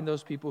find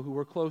those people who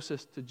were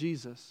closest to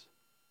Jesus.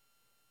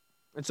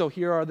 And so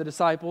here are the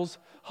disciples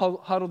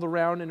huddled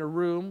around in a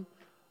room.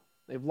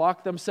 They've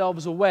locked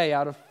themselves away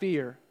out of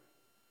fear.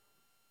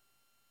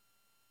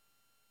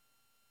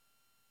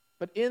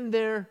 But in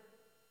their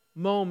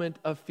moment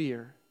of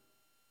fear,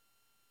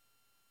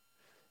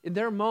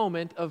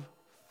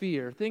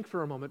 think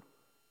for a moment,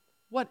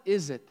 what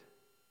is it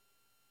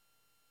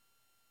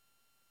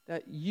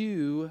that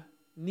you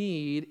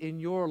need in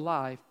your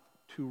life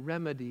to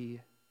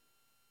remedy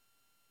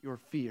your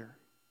fear?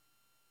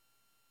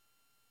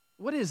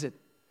 What is it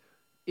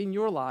in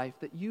your life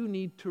that you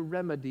need to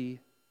remedy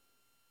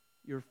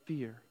your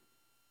fear?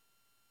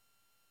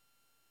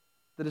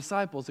 The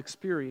disciples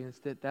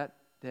experienced it that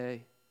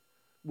day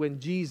when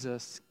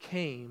Jesus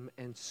came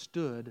and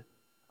stood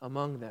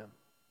among them.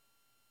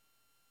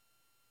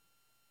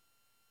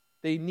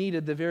 They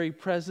needed the very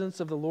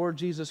presence of the Lord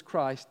Jesus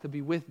Christ to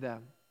be with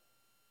them,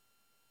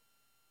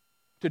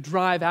 to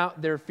drive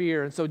out their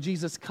fear. And so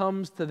Jesus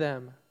comes to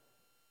them.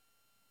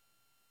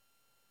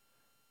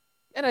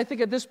 And I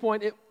think at this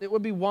point it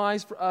would be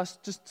wise for us,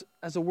 just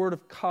as a word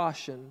of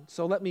caution.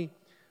 So let me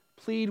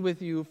plead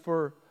with you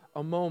for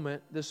a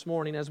moment this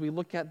morning as we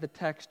look at the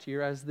text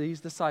here, as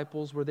these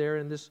disciples were there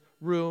in this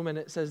room, and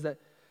it says that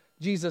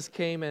Jesus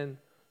came and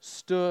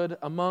stood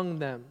among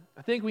them.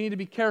 I think we need to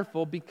be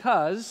careful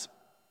because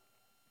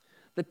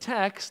the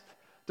text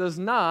does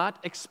not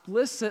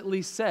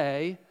explicitly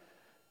say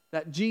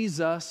that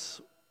Jesus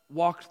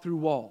walked through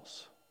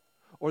walls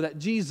or that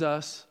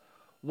Jesus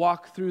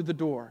walked through the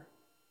door.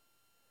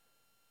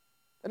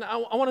 And I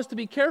want us to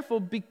be careful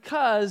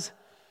because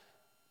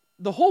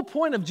the whole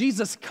point of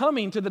Jesus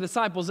coming to the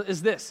disciples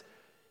is this.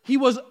 He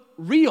was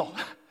real.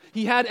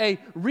 He had a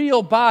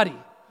real body.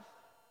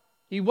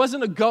 He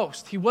wasn't a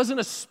ghost. He wasn't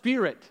a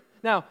spirit.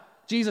 Now,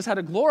 Jesus had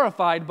a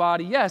glorified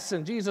body, yes,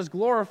 and Jesus'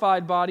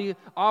 glorified body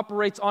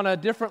operates on a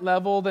different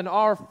level than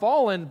our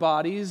fallen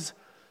bodies.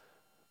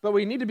 But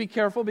we need to be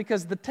careful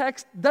because the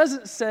text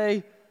doesn't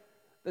say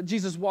that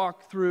Jesus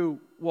walked through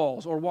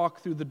walls or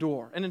walked through the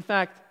door. And in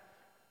fact,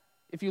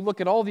 if you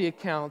look at all the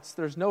accounts,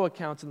 there's no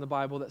accounts in the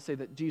Bible that say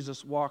that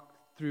Jesus walked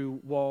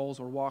through walls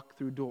or walked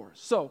through doors.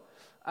 So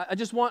I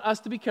just want us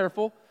to be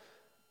careful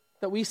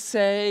that we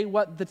say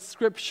what the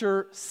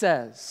Scripture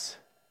says.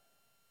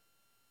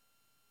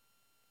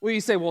 Well,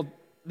 you say, well,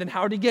 then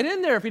how did he get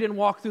in there if he didn't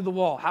walk through the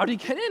wall? How did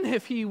he get in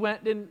if he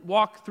didn't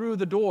walk through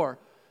the door?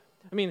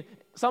 I mean,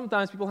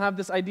 sometimes people have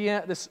this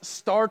idea, this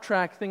Star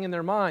Trek thing in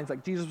their minds,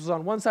 like Jesus was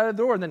on one side of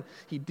the door and then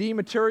he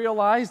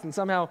dematerialized and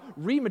somehow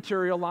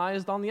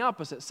rematerialized on the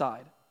opposite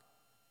side.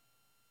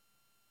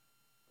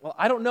 Well,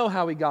 I don't know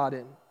how he got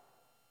in.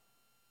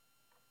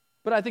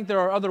 But I think there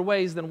are other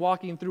ways than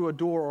walking through a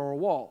door or a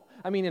wall.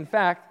 I mean, in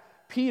fact,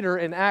 Peter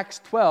in Acts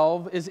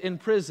 12 is in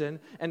prison,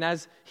 and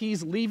as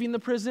he's leaving the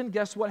prison,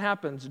 guess what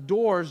happens?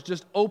 Doors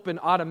just open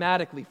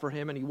automatically for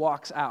him, and he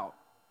walks out.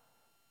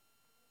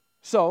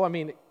 So,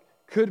 it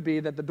could be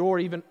that the door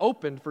even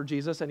opened for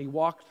Jesus, and he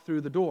walked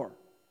through the door.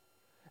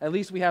 At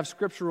least we have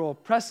scriptural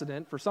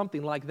precedent for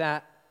something like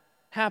that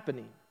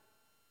happening.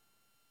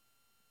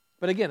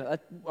 But again,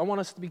 I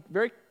want us to be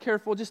very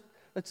careful. Just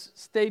let's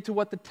stay to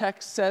what the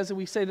text says, and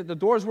we say that the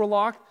doors were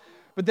locked,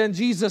 but then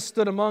Jesus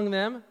stood among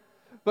them.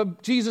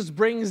 But Jesus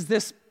brings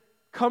this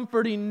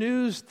comforting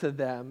news to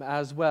them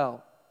as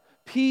well.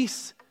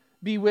 Peace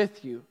be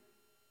with you.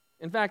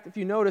 In fact, if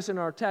you notice in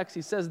our text,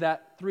 he says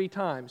that 3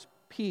 times.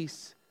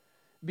 Peace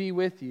be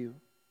with you.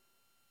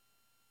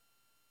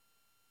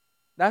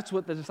 That's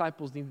what the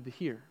disciples needed to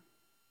hear.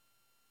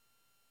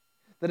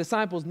 The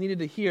disciples needed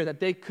to hear that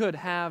they could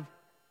have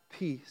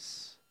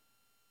peace.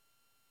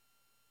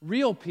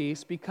 Real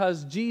peace,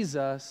 because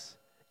Jesus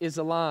is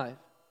alive.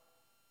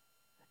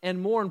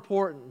 And more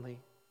importantly,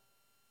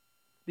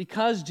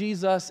 because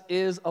Jesus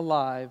is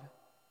alive,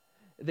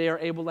 they are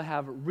able to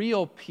have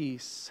real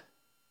peace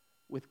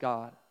with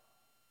God.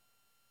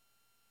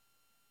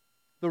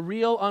 The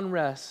real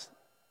unrest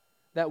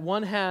that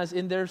one has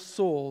in their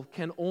soul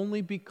can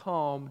only be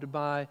calmed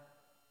by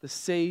the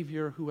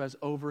Savior who has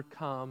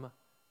overcome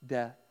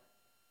death.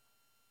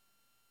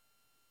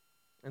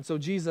 And so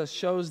Jesus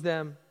shows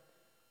them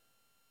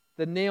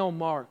the nail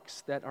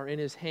marks that are in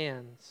his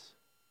hands.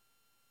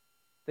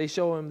 They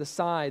show him the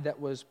side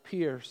that was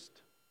pierced.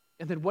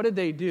 And then what did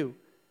they do?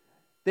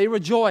 They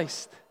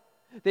rejoiced.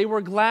 They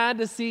were glad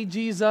to see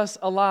Jesus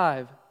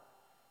alive.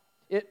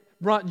 It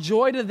brought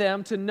joy to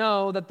them to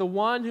know that the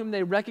one whom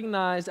they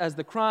recognized as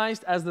the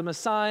Christ, as the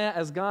Messiah,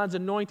 as God's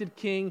anointed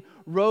King,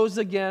 rose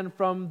again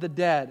from the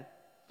dead.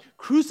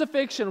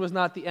 Crucifixion was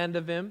not the end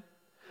of him.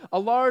 A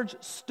large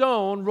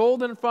stone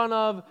rolled in front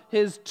of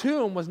his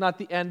tomb was not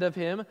the end of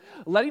him.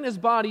 Letting his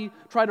body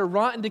try to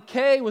rot and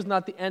decay was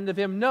not the end of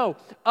him. No,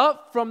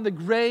 up from the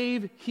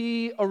grave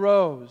he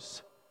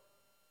arose.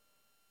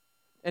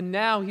 And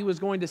now he was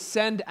going to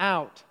send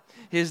out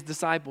his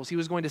disciples. He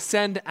was going to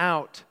send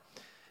out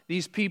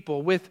these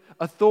people with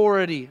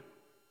authority.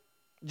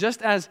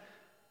 Just as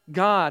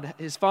God,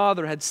 his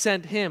Father, had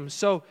sent him,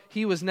 so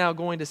he was now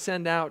going to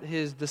send out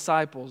his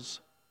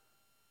disciples.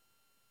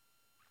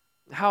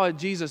 How had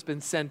Jesus been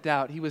sent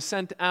out? He was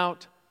sent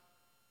out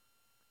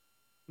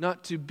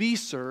not to be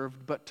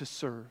served, but to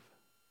serve.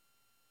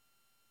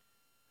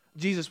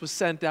 Jesus was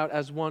sent out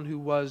as one who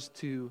was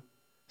to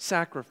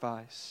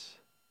sacrifice.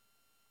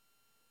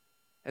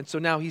 And so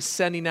now he's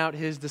sending out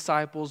his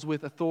disciples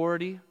with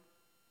authority.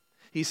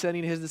 He's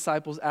sending his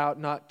disciples out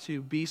not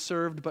to be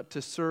served, but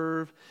to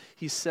serve.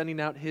 He's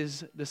sending out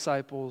his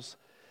disciples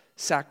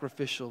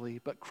sacrificially.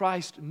 But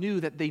Christ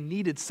knew that they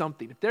needed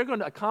something. If they're going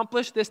to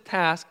accomplish this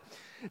task,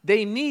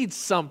 they need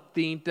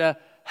something to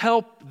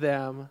help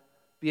them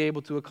be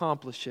able to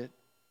accomplish it.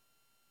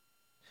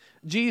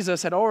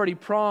 Jesus had already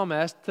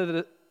promised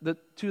to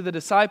the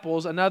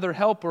disciples another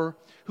helper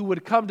who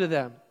would come to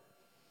them.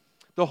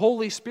 The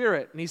Holy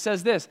Spirit. And he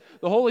says this,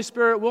 the Holy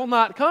Spirit will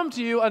not come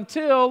to you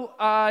until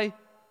I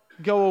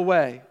go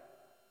away.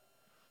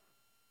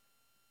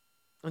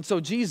 And so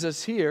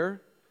Jesus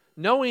here,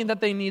 knowing that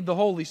they need the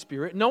Holy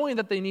Spirit, knowing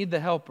that they need the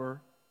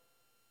helper,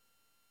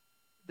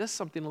 does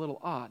something a little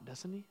odd,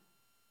 doesn't he?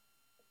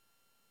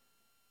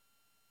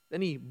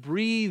 Then he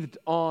breathed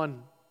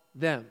on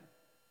them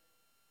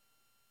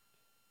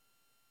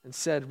and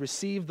said,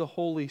 receive the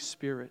Holy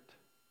Spirit.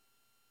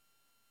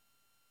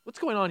 What's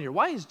going on here?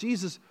 Why is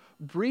Jesus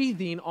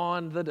breathing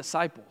on the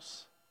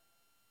disciples?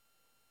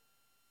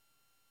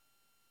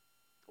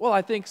 Well,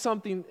 I think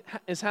something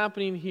is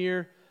happening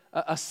here,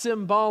 a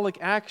symbolic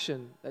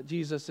action that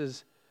Jesus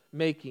is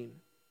making.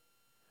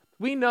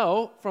 We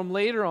know from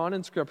later on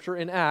in Scripture,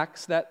 in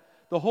Acts, that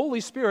the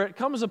Holy Spirit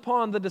comes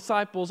upon the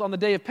disciples on the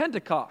day of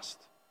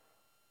Pentecost,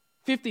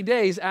 50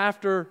 days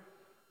after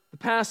the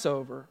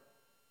Passover.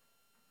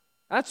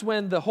 That's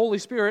when the Holy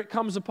Spirit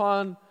comes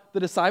upon the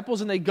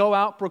disciples and they go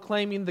out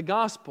proclaiming the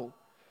gospel.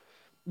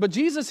 But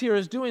Jesus here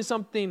is doing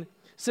something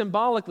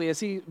symbolically as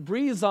he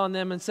breathes on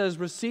them and says,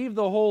 receive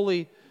the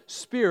Holy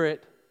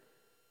Spirit,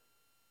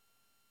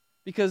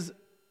 because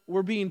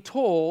we're being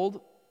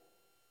told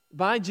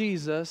by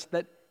Jesus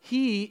that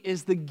he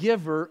is the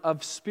giver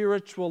of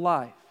spiritual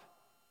life.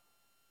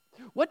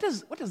 What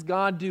does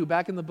God do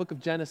back in the book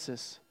of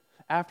Genesis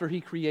after he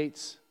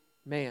creates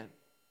man?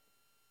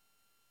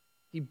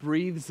 He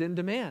breathes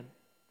into man,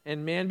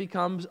 and man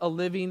becomes a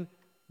living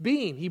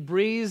being. He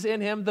breathes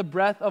in him the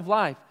breath of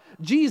life.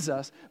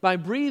 Jesus, by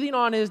breathing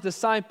on his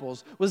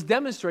disciples, was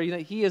demonstrating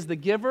that he is the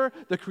giver,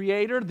 the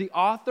creator, the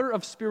author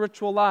of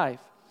spiritual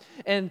life.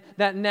 And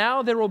that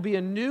now there will be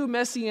a new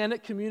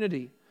messianic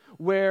community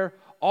where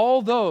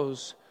all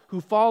those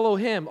who follow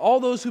him, all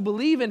those who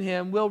believe in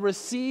him, will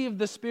receive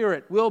the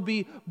Spirit, will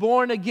be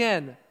born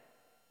again,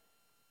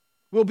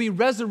 will be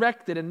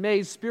resurrected and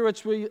made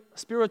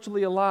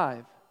spiritually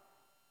alive.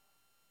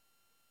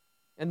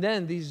 And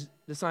then these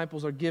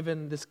disciples are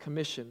given this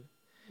commission.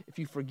 If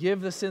you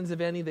forgive the sins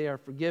of any, they are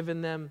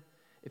forgiven them.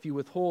 If you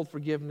withhold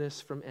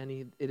forgiveness from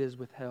any, it is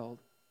withheld.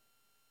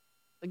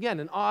 Again,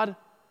 an odd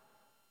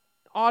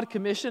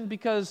commission,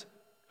 because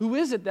who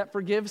is it that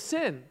forgives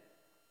sin?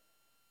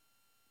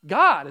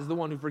 God is the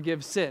one who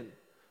forgives sin.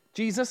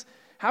 Jesus,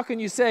 how can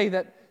you say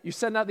that you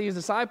send out these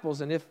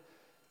disciples, and if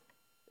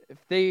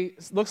they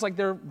looks like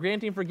they're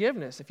granting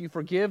forgiveness, if you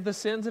forgive the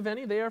sins of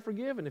any, they are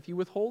forgiven. If you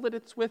withhold it,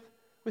 it's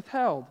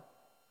withheld.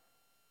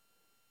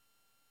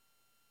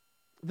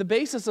 The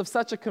basis of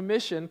such a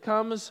commission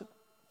comes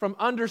from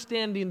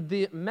understanding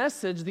the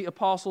message the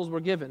apostles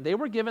were given. They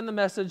were given the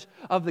message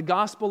of the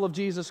gospel of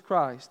Jesus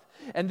Christ.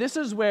 And this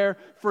is where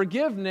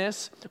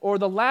forgiveness or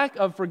the lack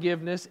of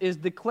forgiveness is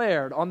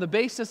declared on the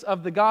basis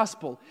of the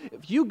gospel.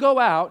 If you go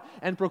out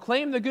and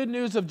proclaim the good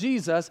news of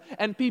Jesus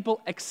and people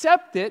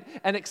accept it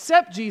and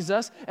accept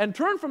Jesus and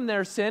turn from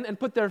their sin and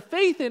put their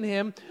faith in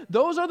Him,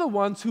 those are the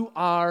ones who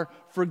are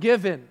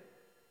forgiven.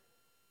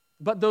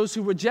 But those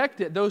who reject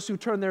it, those who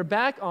turn their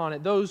back on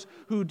it, those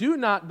who do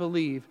not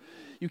believe,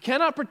 you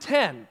cannot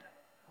pretend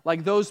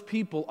like those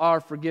people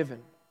are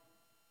forgiven.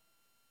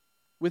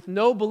 With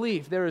no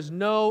belief, there is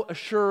no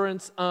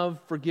assurance of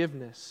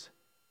forgiveness.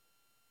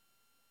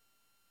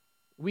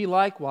 We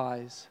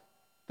likewise,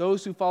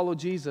 those who follow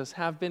Jesus,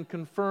 have been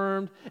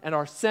confirmed and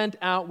are sent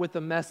out with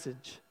a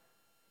message.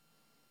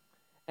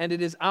 And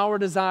it is our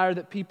desire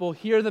that people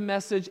hear the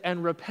message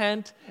and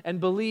repent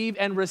and believe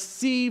and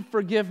receive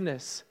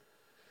forgiveness.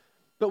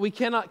 But we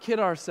cannot kid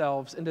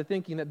ourselves into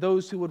thinking that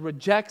those who would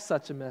reject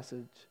such a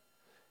message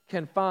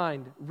can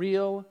find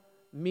real,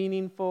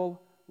 meaningful,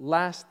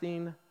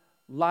 lasting,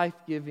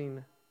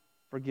 life-giving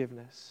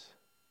forgiveness.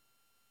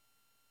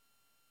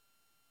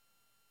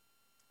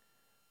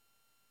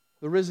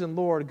 The risen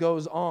Lord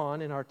goes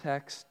on in our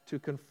text to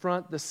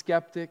confront the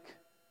skeptic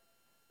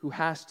who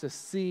has to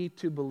see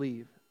to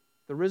believe.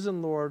 The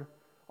risen Lord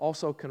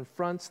also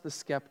confronts the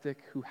skeptic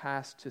who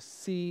has to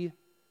see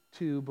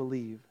to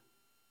believe.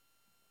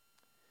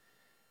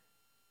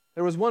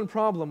 There was one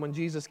problem when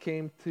Jesus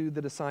came to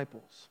the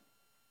disciples.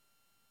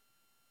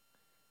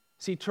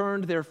 As He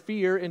turned their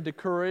fear into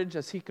courage,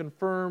 as He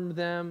confirmed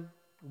them,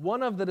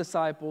 one of the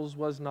disciples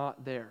was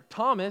not there.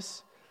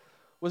 Thomas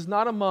was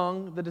not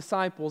among the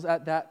disciples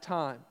at that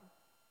time.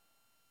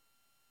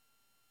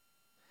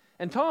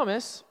 And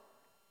Thomas,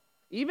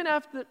 even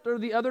after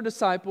the other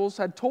disciples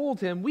had told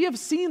him, "We have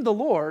seen the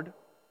Lord,"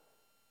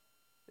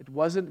 it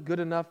wasn't good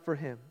enough for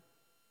him.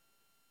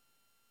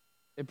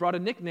 It brought a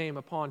nickname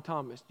upon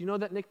Thomas. Do you know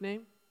that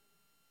nickname?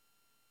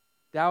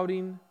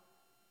 Doubting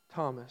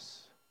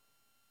Thomas.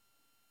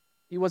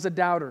 He was a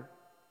doubter.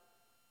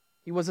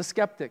 He was a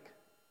skeptic.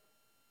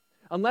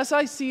 Unless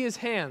I see his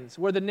hands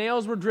where the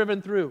nails were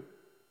driven through,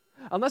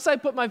 unless I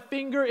put my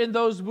finger in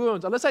those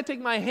wounds, unless I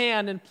take my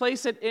hand and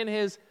place it in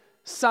his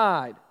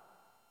side,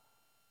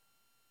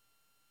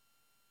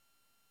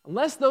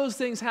 unless those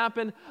things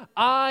happen,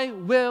 I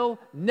will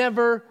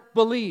never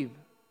believe.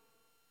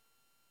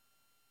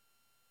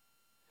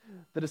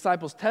 The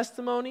disciples'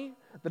 testimony,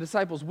 the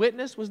disciples'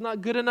 witness was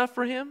not good enough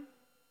for him.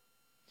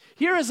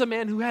 Here is a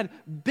man who had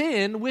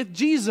been with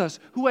Jesus,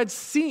 who had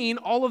seen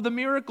all of the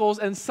miracles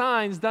and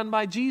signs done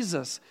by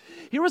Jesus.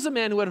 Here was a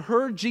man who had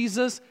heard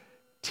Jesus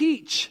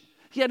teach.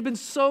 He had been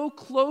so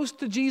close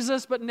to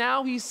Jesus, but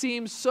now he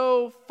seemed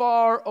so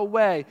far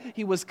away.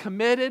 He was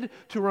committed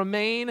to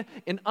remain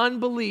in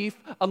unbelief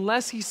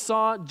unless he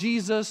saw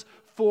Jesus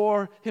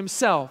for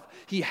himself.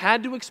 He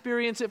had to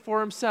experience it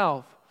for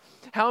himself.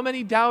 How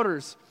many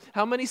doubters,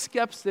 how many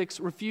skeptics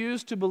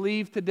refuse to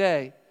believe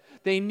today?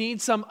 They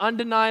need some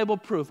undeniable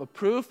proof, a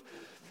proof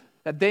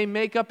that they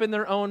make up in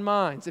their own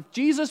minds. If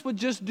Jesus would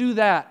just do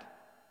that,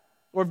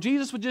 or if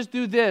Jesus would just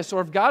do this, or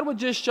if God would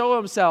just show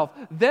Himself,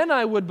 then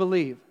I would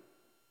believe.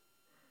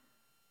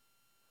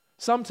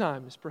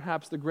 Sometimes,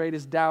 perhaps the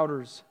greatest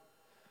doubters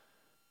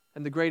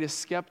and the greatest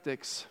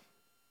skeptics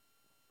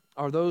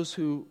are those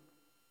who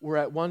were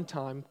at one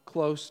time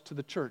close to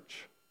the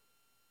church.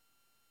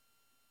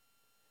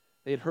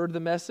 They had heard the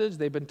message,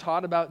 they've been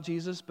taught about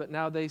Jesus, but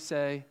now they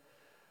say,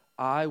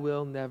 I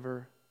will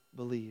never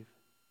believe.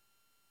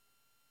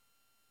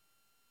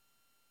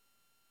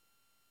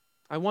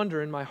 I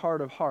wonder in my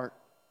heart of heart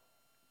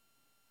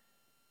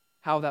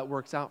how that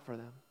works out for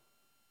them.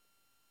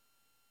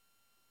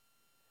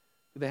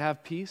 Do they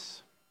have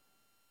peace?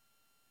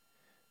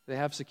 Do they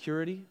have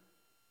security?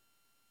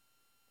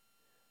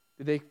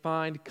 Do they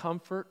find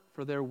comfort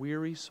for their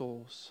weary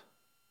souls?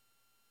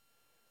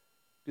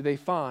 Do they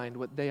find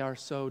what they are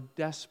so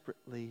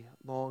desperately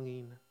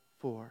longing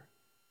for?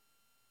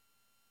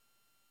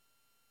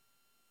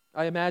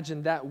 I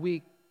imagine that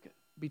week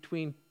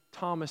between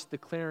Thomas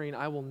declaring,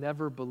 I will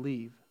never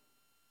believe,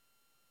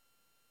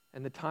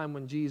 and the time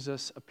when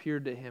Jesus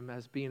appeared to him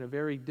as being a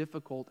very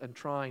difficult and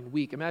trying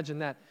week. Imagine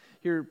that.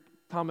 Here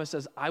Thomas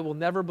says, I will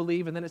never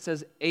believe, and then it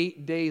says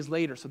 8 days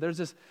later. So there's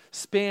this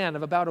span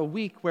of about a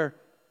week where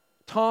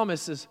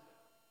Thomas is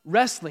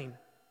wrestling.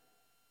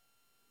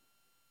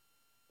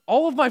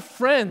 All of my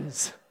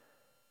friends,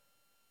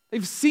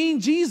 they've seen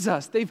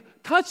Jesus. They've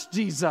touched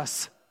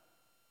Jesus.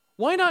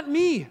 Why not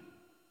me?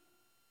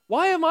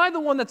 Why am I the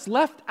one that's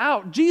left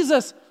out?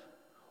 Jesus,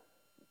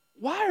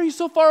 why are you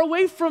so far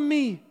away from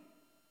me?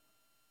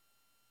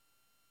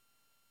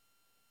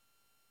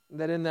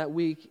 That in that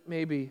week,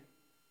 maybe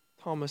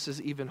Thomas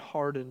is even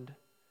hardened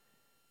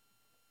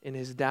in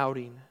his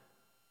doubting.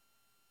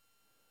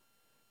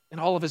 And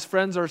all of his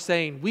friends are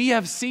saying, we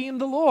have seen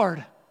the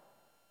Lord.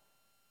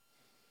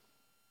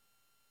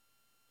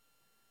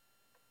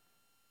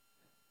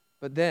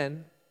 But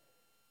then,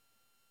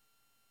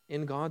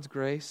 in God's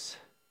grace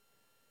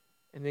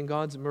and in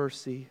God's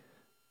mercy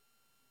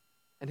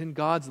and in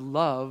God's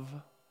love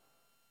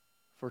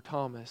for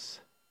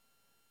Thomas,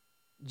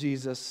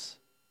 Jesus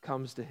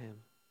comes to him,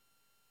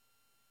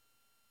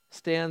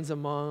 stands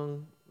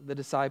among the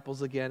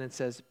disciples again and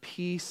says,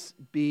 peace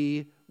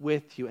be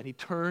with you. And he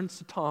turns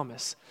to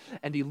Thomas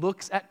and he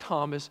looks at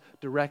Thomas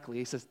directly.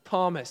 He says,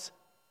 Thomas,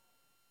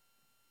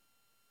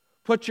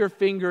 put your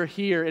finger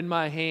here in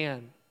my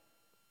hand.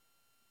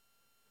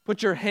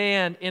 Put your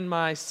hand in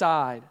my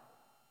side.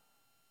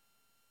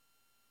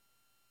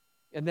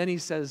 And then he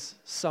says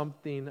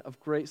something of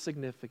great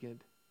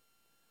significance.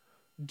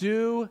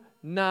 Do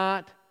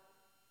not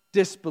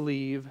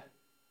disbelieve,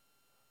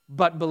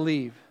 but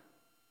believe.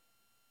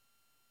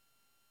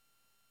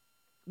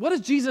 What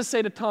does Jesus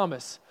say to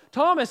Thomas?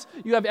 Thomas,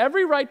 you have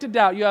every right to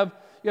doubt. You have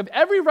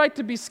every right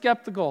to be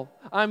skeptical.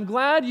 I'm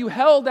glad you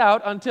held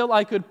out until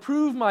I could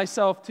prove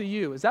myself to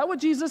you. Is that what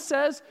Jesus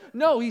says?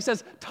 No, he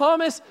says,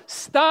 Thomas,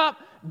 stop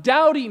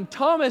doubting.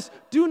 Thomas,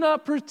 do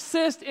not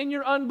persist in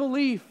your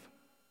unbelief.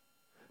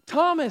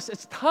 Thomas,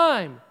 it's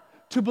time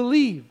to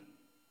believe.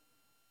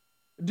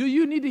 Do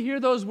you need to hear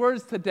those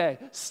words today?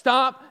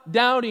 Stop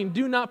doubting.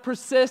 Do not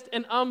persist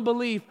in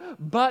unbelief,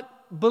 but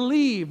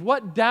believe.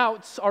 What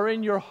doubts are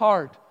in your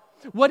heart?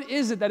 What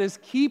is it that is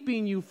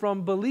keeping you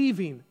from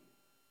believing?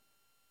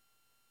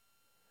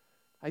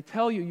 I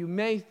tell you, you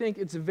may think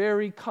it's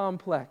very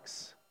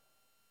complex.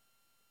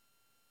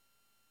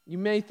 You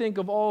may think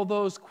of all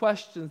those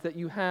questions that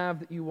you have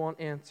that you want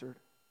answered.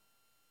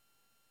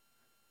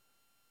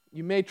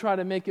 You may try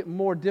to make it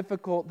more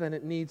difficult than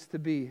it needs to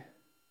be.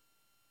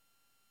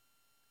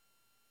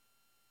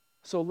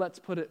 So let's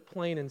put it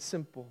plain and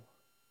simple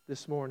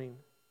this morning.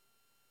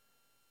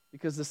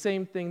 Because the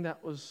same thing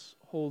that was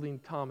holding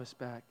Thomas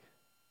back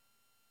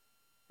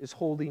is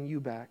holding you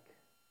back.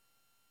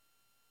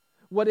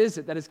 What is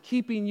it that is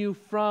keeping you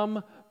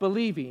from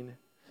believing?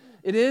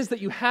 It is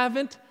that you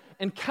haven't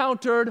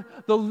encountered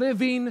the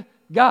living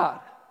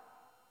God.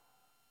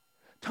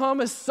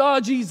 Thomas saw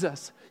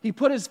Jesus. He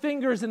put his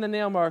fingers in the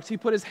nail marks. He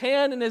put his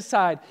hand in his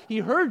side. He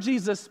heard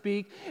Jesus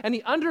speak, and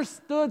he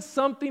understood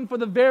something for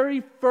the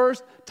very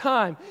first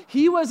time.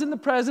 He was in the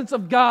presence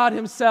of God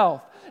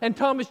himself. And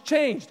Thomas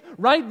changed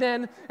right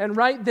then and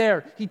right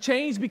there. He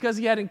changed because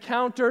he had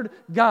encountered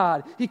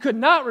God. He could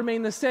not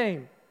remain the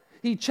same.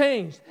 He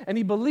changed and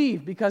he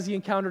believed because he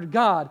encountered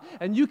God.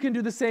 And you can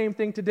do the same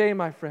thing today,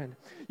 my friend.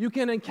 You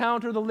can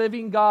encounter the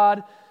living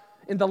God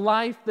in the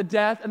life, the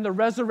death, and the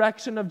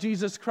resurrection of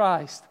Jesus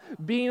Christ.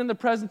 Being in the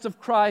presence of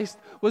Christ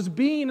was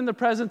being in the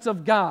presence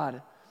of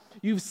God.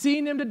 You've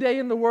seen him today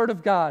in the Word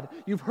of God.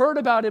 You've heard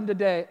about him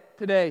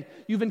today.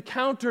 You've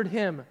encountered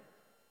him.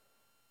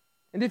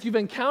 And if you've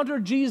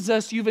encountered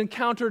Jesus, you've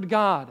encountered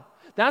God.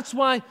 That's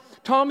why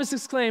Thomas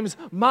exclaims,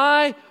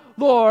 "My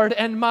Lord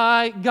and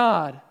my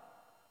God."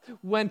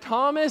 When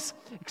Thomas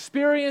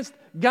experienced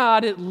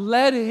God, it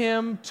led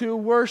him to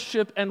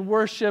worship and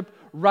worship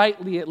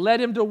rightly. It led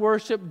him to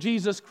worship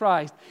Jesus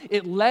Christ.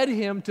 It led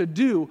him to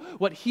do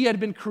what he had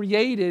been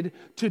created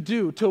to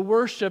do, to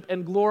worship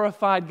and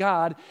glorify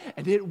God.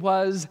 And it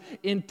was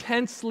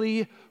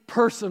intensely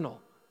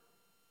personal.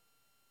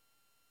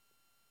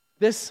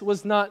 This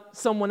was not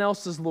someone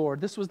else's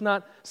Lord. This was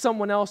not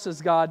someone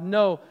else's God.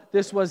 No,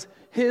 this was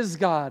his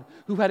God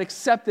who had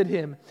accepted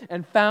him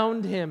and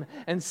found him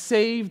and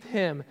saved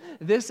him.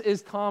 This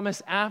is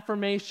Thomas'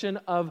 affirmation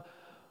of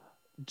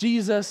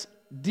Jesus'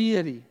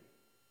 deity.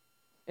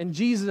 And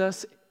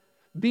Jesus,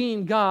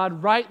 being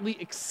God, rightly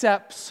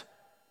accepts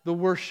the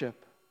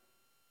worship.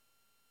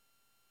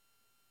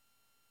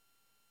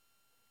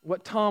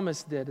 What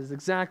Thomas did is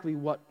exactly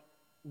what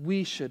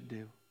we should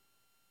do.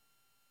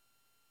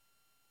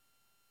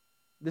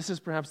 This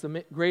is perhaps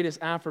the greatest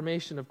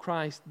affirmation of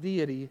Christ's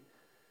deity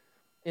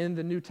in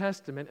the New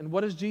Testament. And what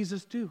does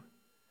Jesus do?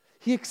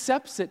 He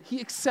accepts it. He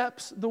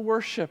accepts the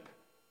worship.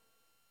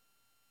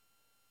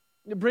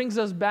 It brings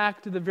us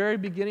back to the very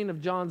beginning of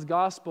John's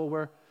Gospel,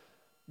 where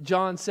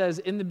John says,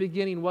 "In the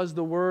beginning was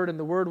the Word, and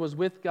the Word was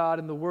with God,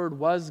 and the Word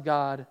was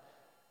God.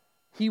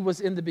 He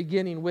was in the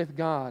beginning with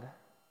God."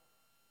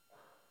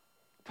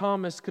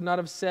 Thomas could not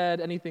have said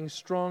anything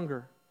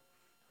stronger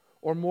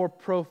or more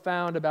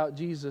profound about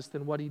Jesus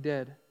than what he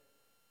did.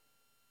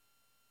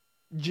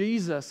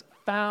 Jesus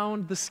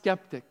found the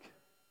skeptic.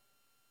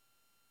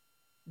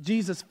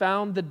 Jesus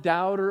found the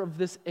doubter of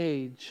this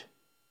age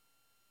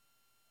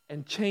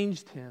and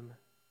changed him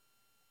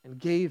and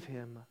gave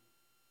him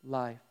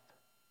life.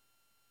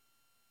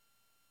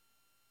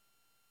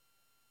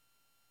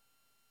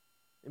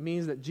 It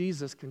means that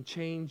Jesus can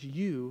change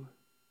you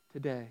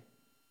today.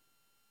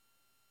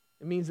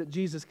 It means that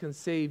Jesus can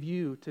save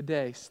you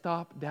today.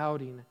 Stop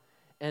doubting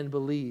and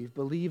believe.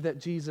 Believe that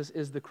Jesus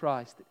is the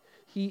Christ, that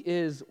He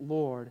is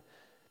Lord,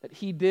 that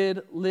He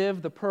did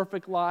live the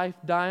perfect life,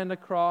 die on the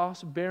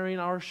cross, bearing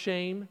our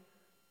shame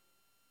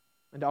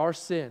and our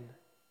sin,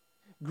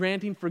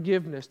 granting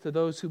forgiveness to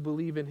those who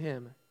believe in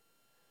Him,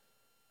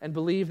 and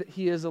believe that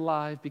He is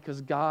alive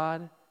because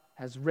God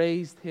has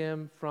raised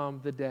Him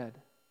from the dead.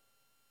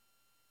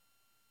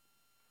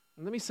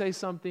 And let me say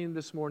something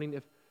this morning.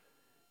 If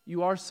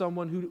you are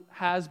someone who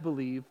has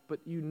believed, but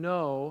you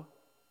know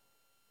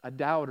a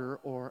doubter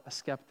or a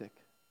skeptic,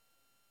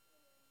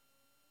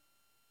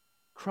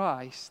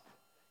 Christ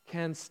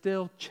can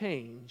still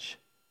change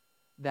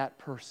that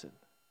person.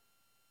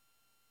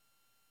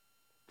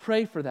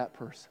 Pray for that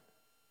person.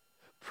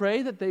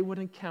 Pray that they would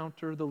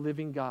encounter the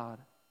living God.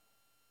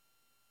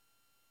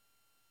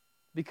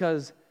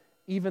 Because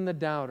even the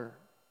doubter,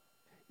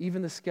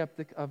 even the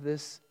skeptic of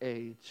this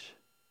age,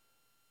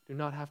 do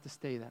not have to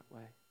stay that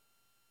way.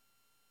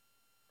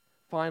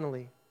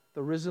 Finally,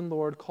 the risen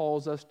Lord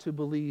calls us to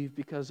believe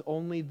because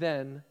only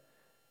then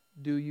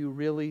do you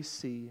really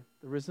see.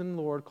 The risen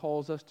Lord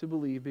calls us to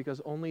believe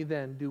because only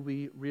then do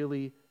we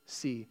really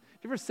see.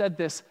 Have you ever said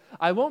this?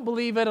 I won't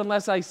believe it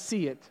unless I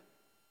see it.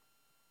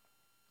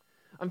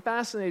 I'm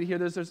fascinated here.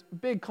 There's this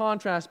big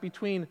contrast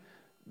between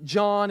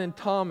John and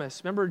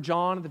Thomas. Remember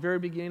John at the very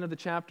beginning of the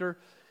chapter?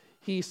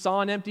 He saw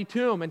an empty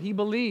tomb and he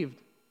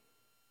believed.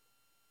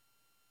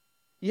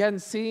 He hadn't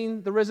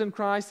seen the risen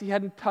Christ. He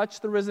hadn't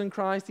touched the risen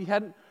Christ. He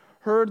hadn't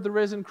heard the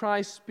risen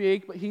Christ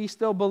speak, but he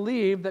still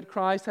believed that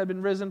Christ had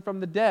been risen from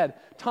the dead.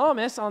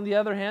 Thomas, on the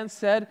other hand,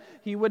 said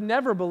he would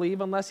never believe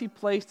unless he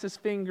placed his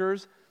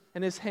fingers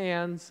and his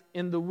hands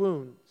in the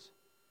wounds.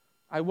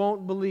 I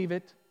won't believe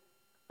it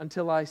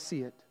until I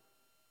see it.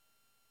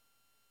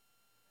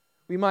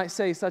 We might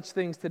say such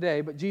things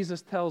today, but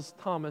Jesus tells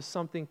Thomas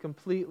something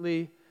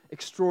completely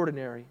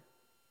extraordinary.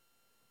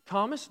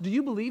 Thomas, do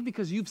you believe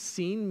because you've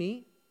seen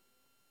me?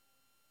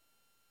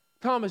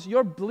 Thomas,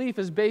 your belief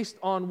is based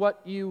on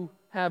what you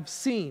have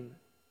seen,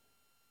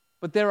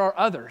 but there are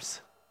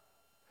others.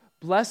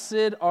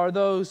 Blessed are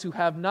those who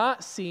have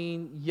not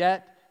seen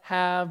yet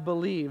have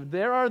believed.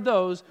 There are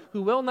those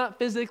who will not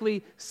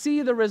physically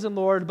see the risen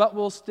Lord, but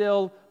will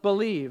still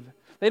believe.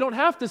 They don't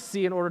have to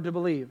see in order to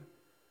believe.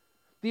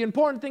 The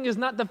important thing is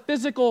not the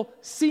physical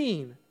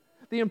seeing.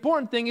 The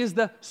important thing is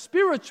the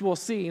spiritual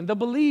seeing, the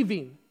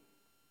believing.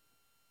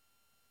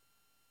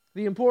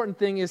 The important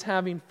thing is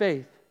having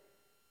faith.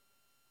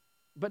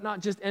 But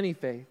not just any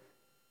faith.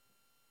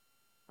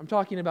 I'm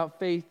talking about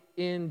faith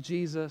in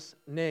Jesus'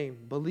 name,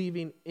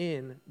 believing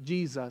in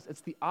Jesus.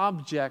 It's the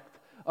object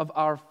of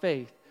our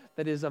faith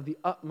that is of the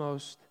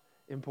utmost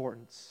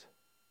importance.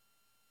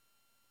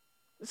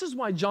 This is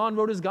why John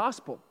wrote his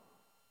gospel.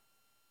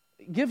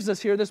 It gives us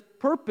here this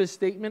purpose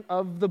statement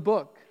of the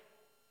book.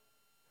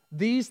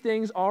 These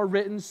things are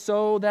written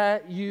so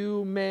that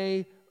you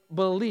may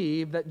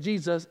believe that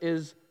Jesus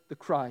is the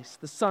Christ,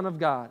 the Son of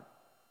God.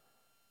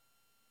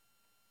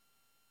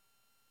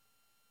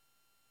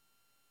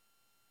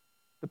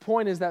 The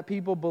point is that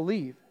people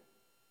believe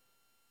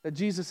that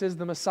Jesus is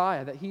the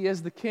Messiah, that He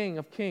is the King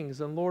of kings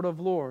and Lord of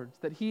lords,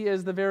 that He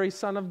is the very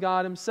Son of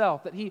God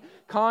Himself, that He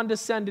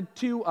condescended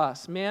to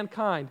us,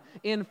 mankind,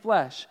 in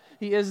flesh.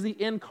 He is the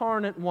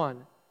incarnate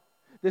one.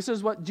 This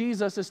is what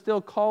Jesus is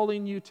still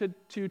calling you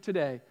to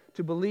today,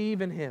 to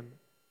believe in Him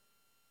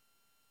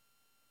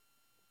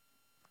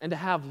and to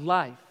have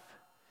life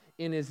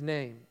in His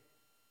name.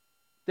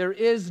 There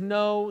is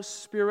no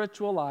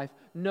spiritual life,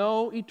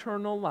 no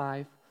eternal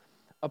life,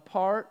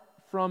 apart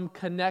from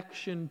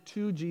connection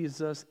to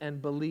Jesus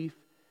and belief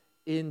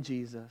in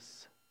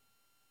Jesus.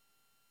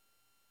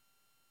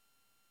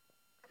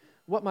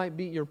 What might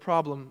be your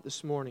problem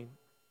this morning?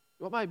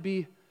 What might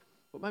be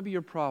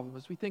your problem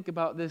as we think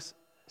about this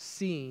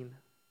seeing?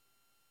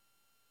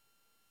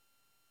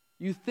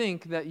 You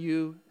think that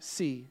you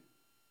see.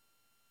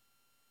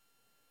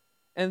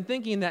 And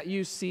thinking that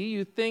you see,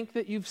 you think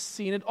that you've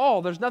seen it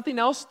all. There's nothing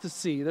else to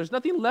see. There's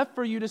nothing left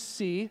for you to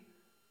see.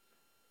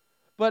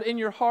 But in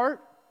your heart,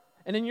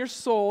 and in your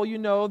soul, you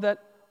know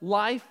that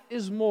life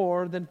is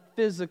more than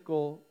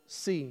physical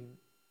seeing.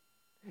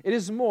 It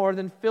is more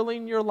than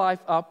filling your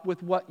life up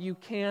with what you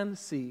can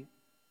see.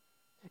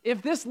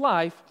 If this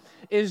life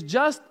is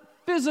just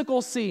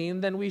physical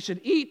seeing, then we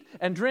should eat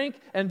and drink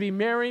and be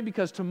merry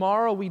because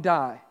tomorrow we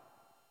die.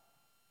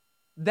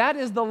 That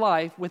is the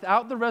life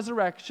without the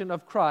resurrection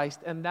of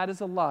Christ, and that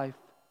is a life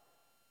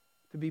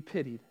to be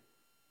pitied.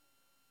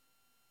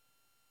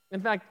 In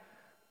fact,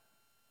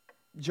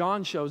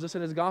 John shows us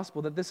in his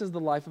gospel that this is the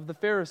life of the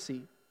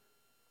Pharisee.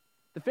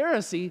 The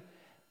Pharisee,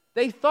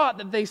 they thought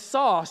that they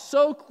saw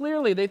so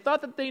clearly. They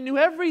thought that they knew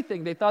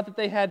everything. They thought that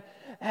they had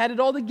it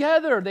all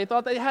together. They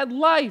thought they had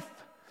life.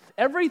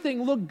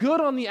 Everything looked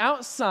good on the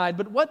outside.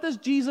 But what does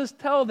Jesus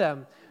tell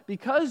them?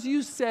 Because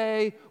you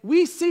say,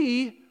 we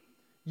see,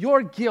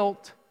 your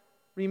guilt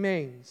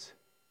remains.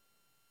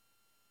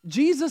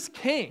 Jesus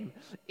came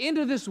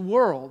into this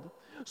world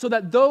so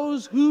that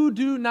those who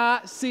do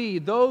not see,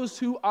 those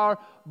who are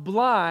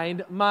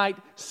blind might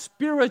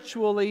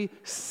spiritually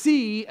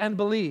see and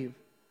believe.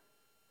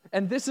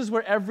 And this is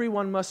where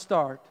everyone must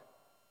start.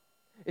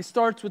 It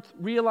starts with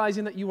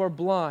realizing that you are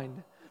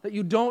blind, that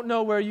you don't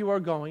know where you are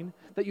going,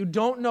 that you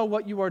don't know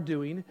what you are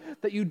doing,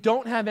 that you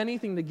don't have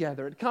anything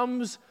together. It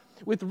comes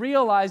with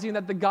realizing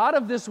that the God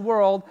of this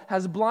world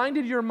has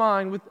blinded your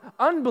mind with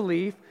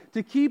unbelief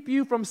to keep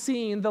you from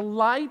seeing the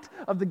light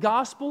of the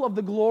gospel of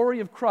the glory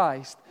of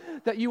Christ,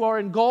 that you are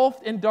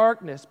engulfed in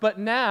darkness. But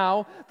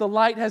now the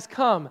light has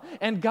come,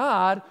 and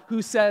God,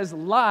 who says,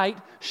 "Light,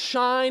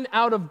 shine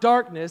out of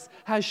darkness,"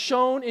 has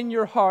shone in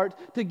your heart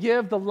to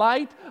give the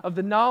light of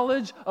the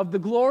knowledge of the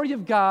glory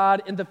of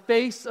God in the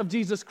face of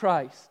Jesus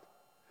Christ.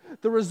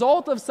 The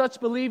result of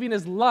such believing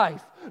is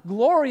life,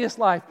 glorious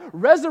life,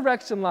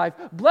 resurrection life,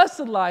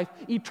 blessed life,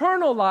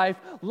 eternal life,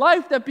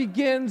 life that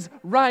begins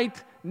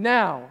right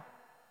now.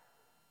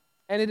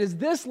 And it is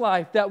this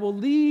life that will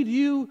lead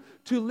you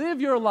to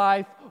live your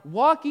life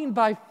walking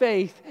by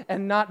faith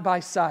and not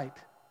by sight.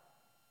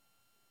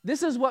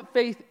 This is what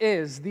faith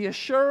is: the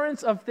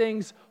assurance of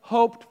things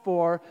hoped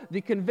for,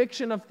 the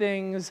conviction of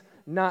things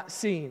not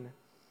seen.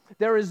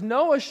 There is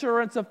no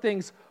assurance of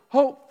things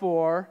hoped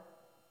for.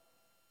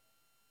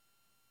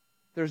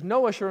 There's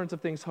no assurance of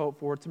things hoped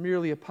for. It's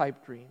merely a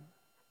pipe dream.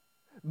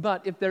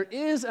 But if there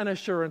is an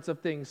assurance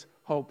of things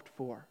hoped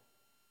for,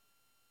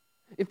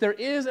 if there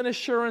is an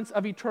assurance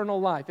of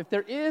eternal life, if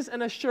there is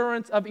an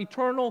assurance of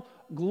eternal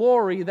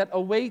glory that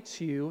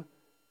awaits you,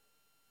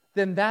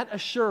 then that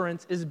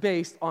assurance is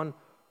based on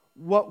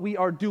what we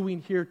are doing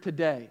here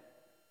today.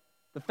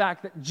 The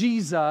fact that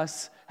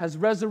Jesus has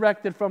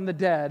resurrected from the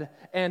dead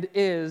and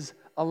is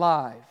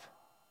alive.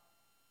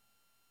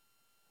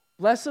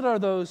 Blessed are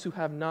those who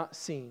have not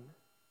seen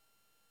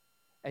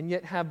and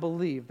yet have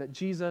believed that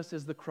Jesus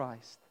is the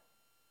Christ,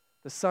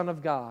 the Son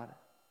of God,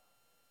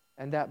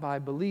 and that by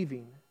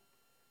believing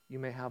you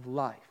may have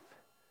life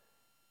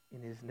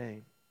in His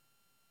name.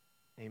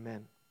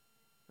 Amen.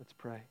 Let's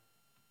pray.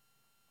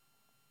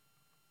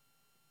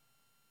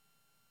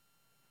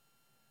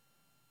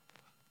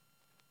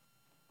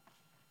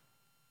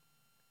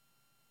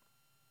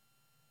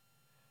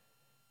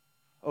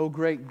 O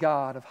great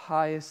God of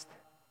highest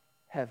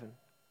heaven,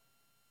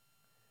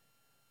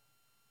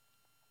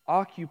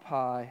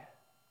 occupy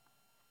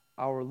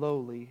our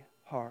lowly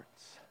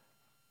hearts.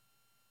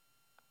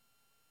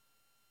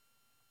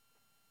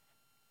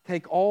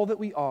 Take all that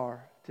we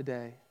are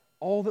today,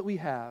 all that we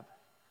have,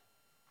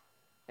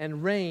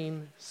 and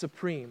reign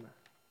supreme.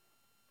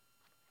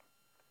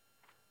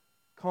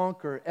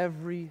 Conquer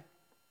every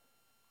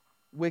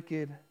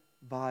wicked,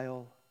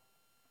 vile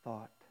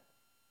thought.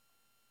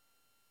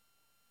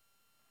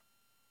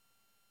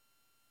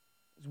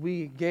 As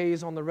we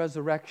gaze on the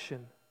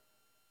resurrection,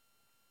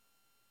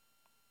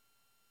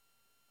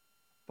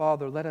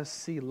 Father, let us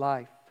see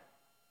life.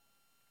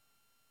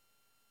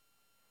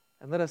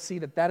 And let us see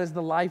that that is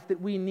the life that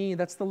we need.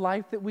 That's the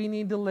life that we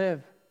need to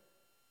live.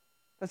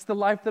 That's the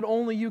life that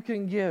only you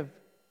can give.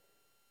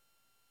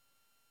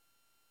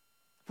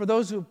 For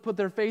those who put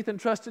their faith and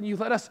trust in you,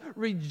 let us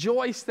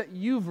rejoice that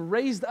you've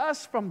raised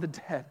us from the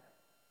dead.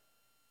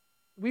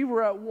 We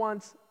were at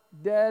once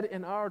dead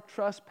in our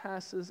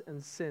trespasses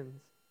and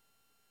sins.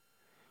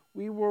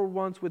 We were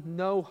once with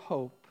no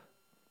hope.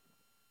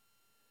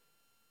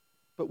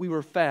 But we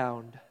were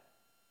found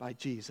by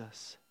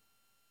Jesus.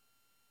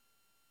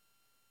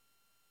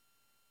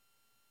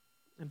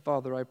 And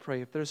Father, I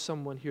pray if there's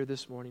someone here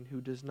this morning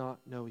who does not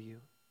know you,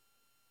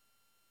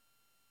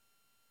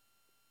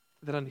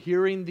 that on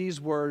hearing these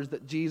words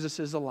that Jesus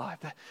is alive,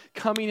 that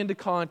coming into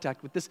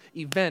contact with this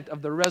event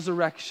of the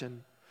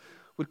resurrection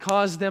would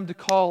cause them to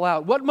call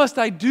out, "What must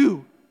I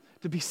do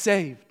to be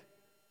saved?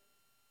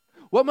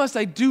 What must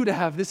I do to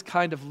have this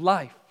kind of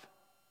life?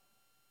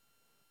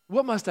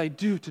 What must I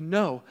do to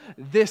know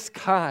this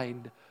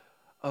kind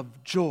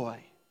of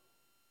joy?"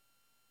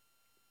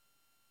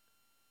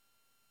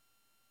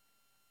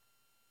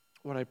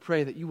 Lord, I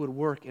pray that you would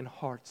work in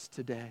hearts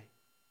today.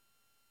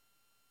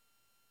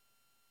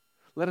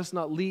 Let us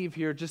not leave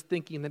here just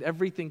thinking that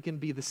everything can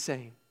be the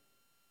same.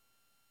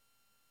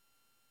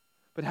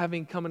 But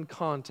having come in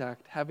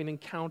contact, having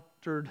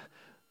encountered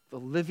the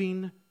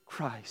living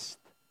Christ,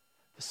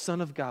 the Son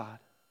of God,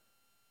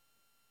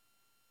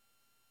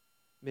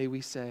 may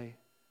we say,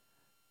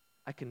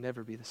 I can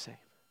never be the same.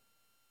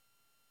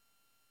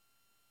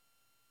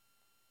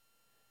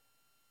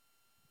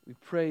 We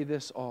pray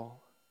this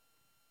all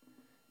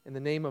in the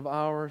name of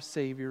our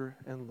Savior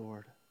and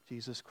Lord,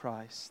 Jesus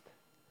Christ.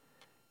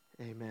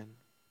 Amen.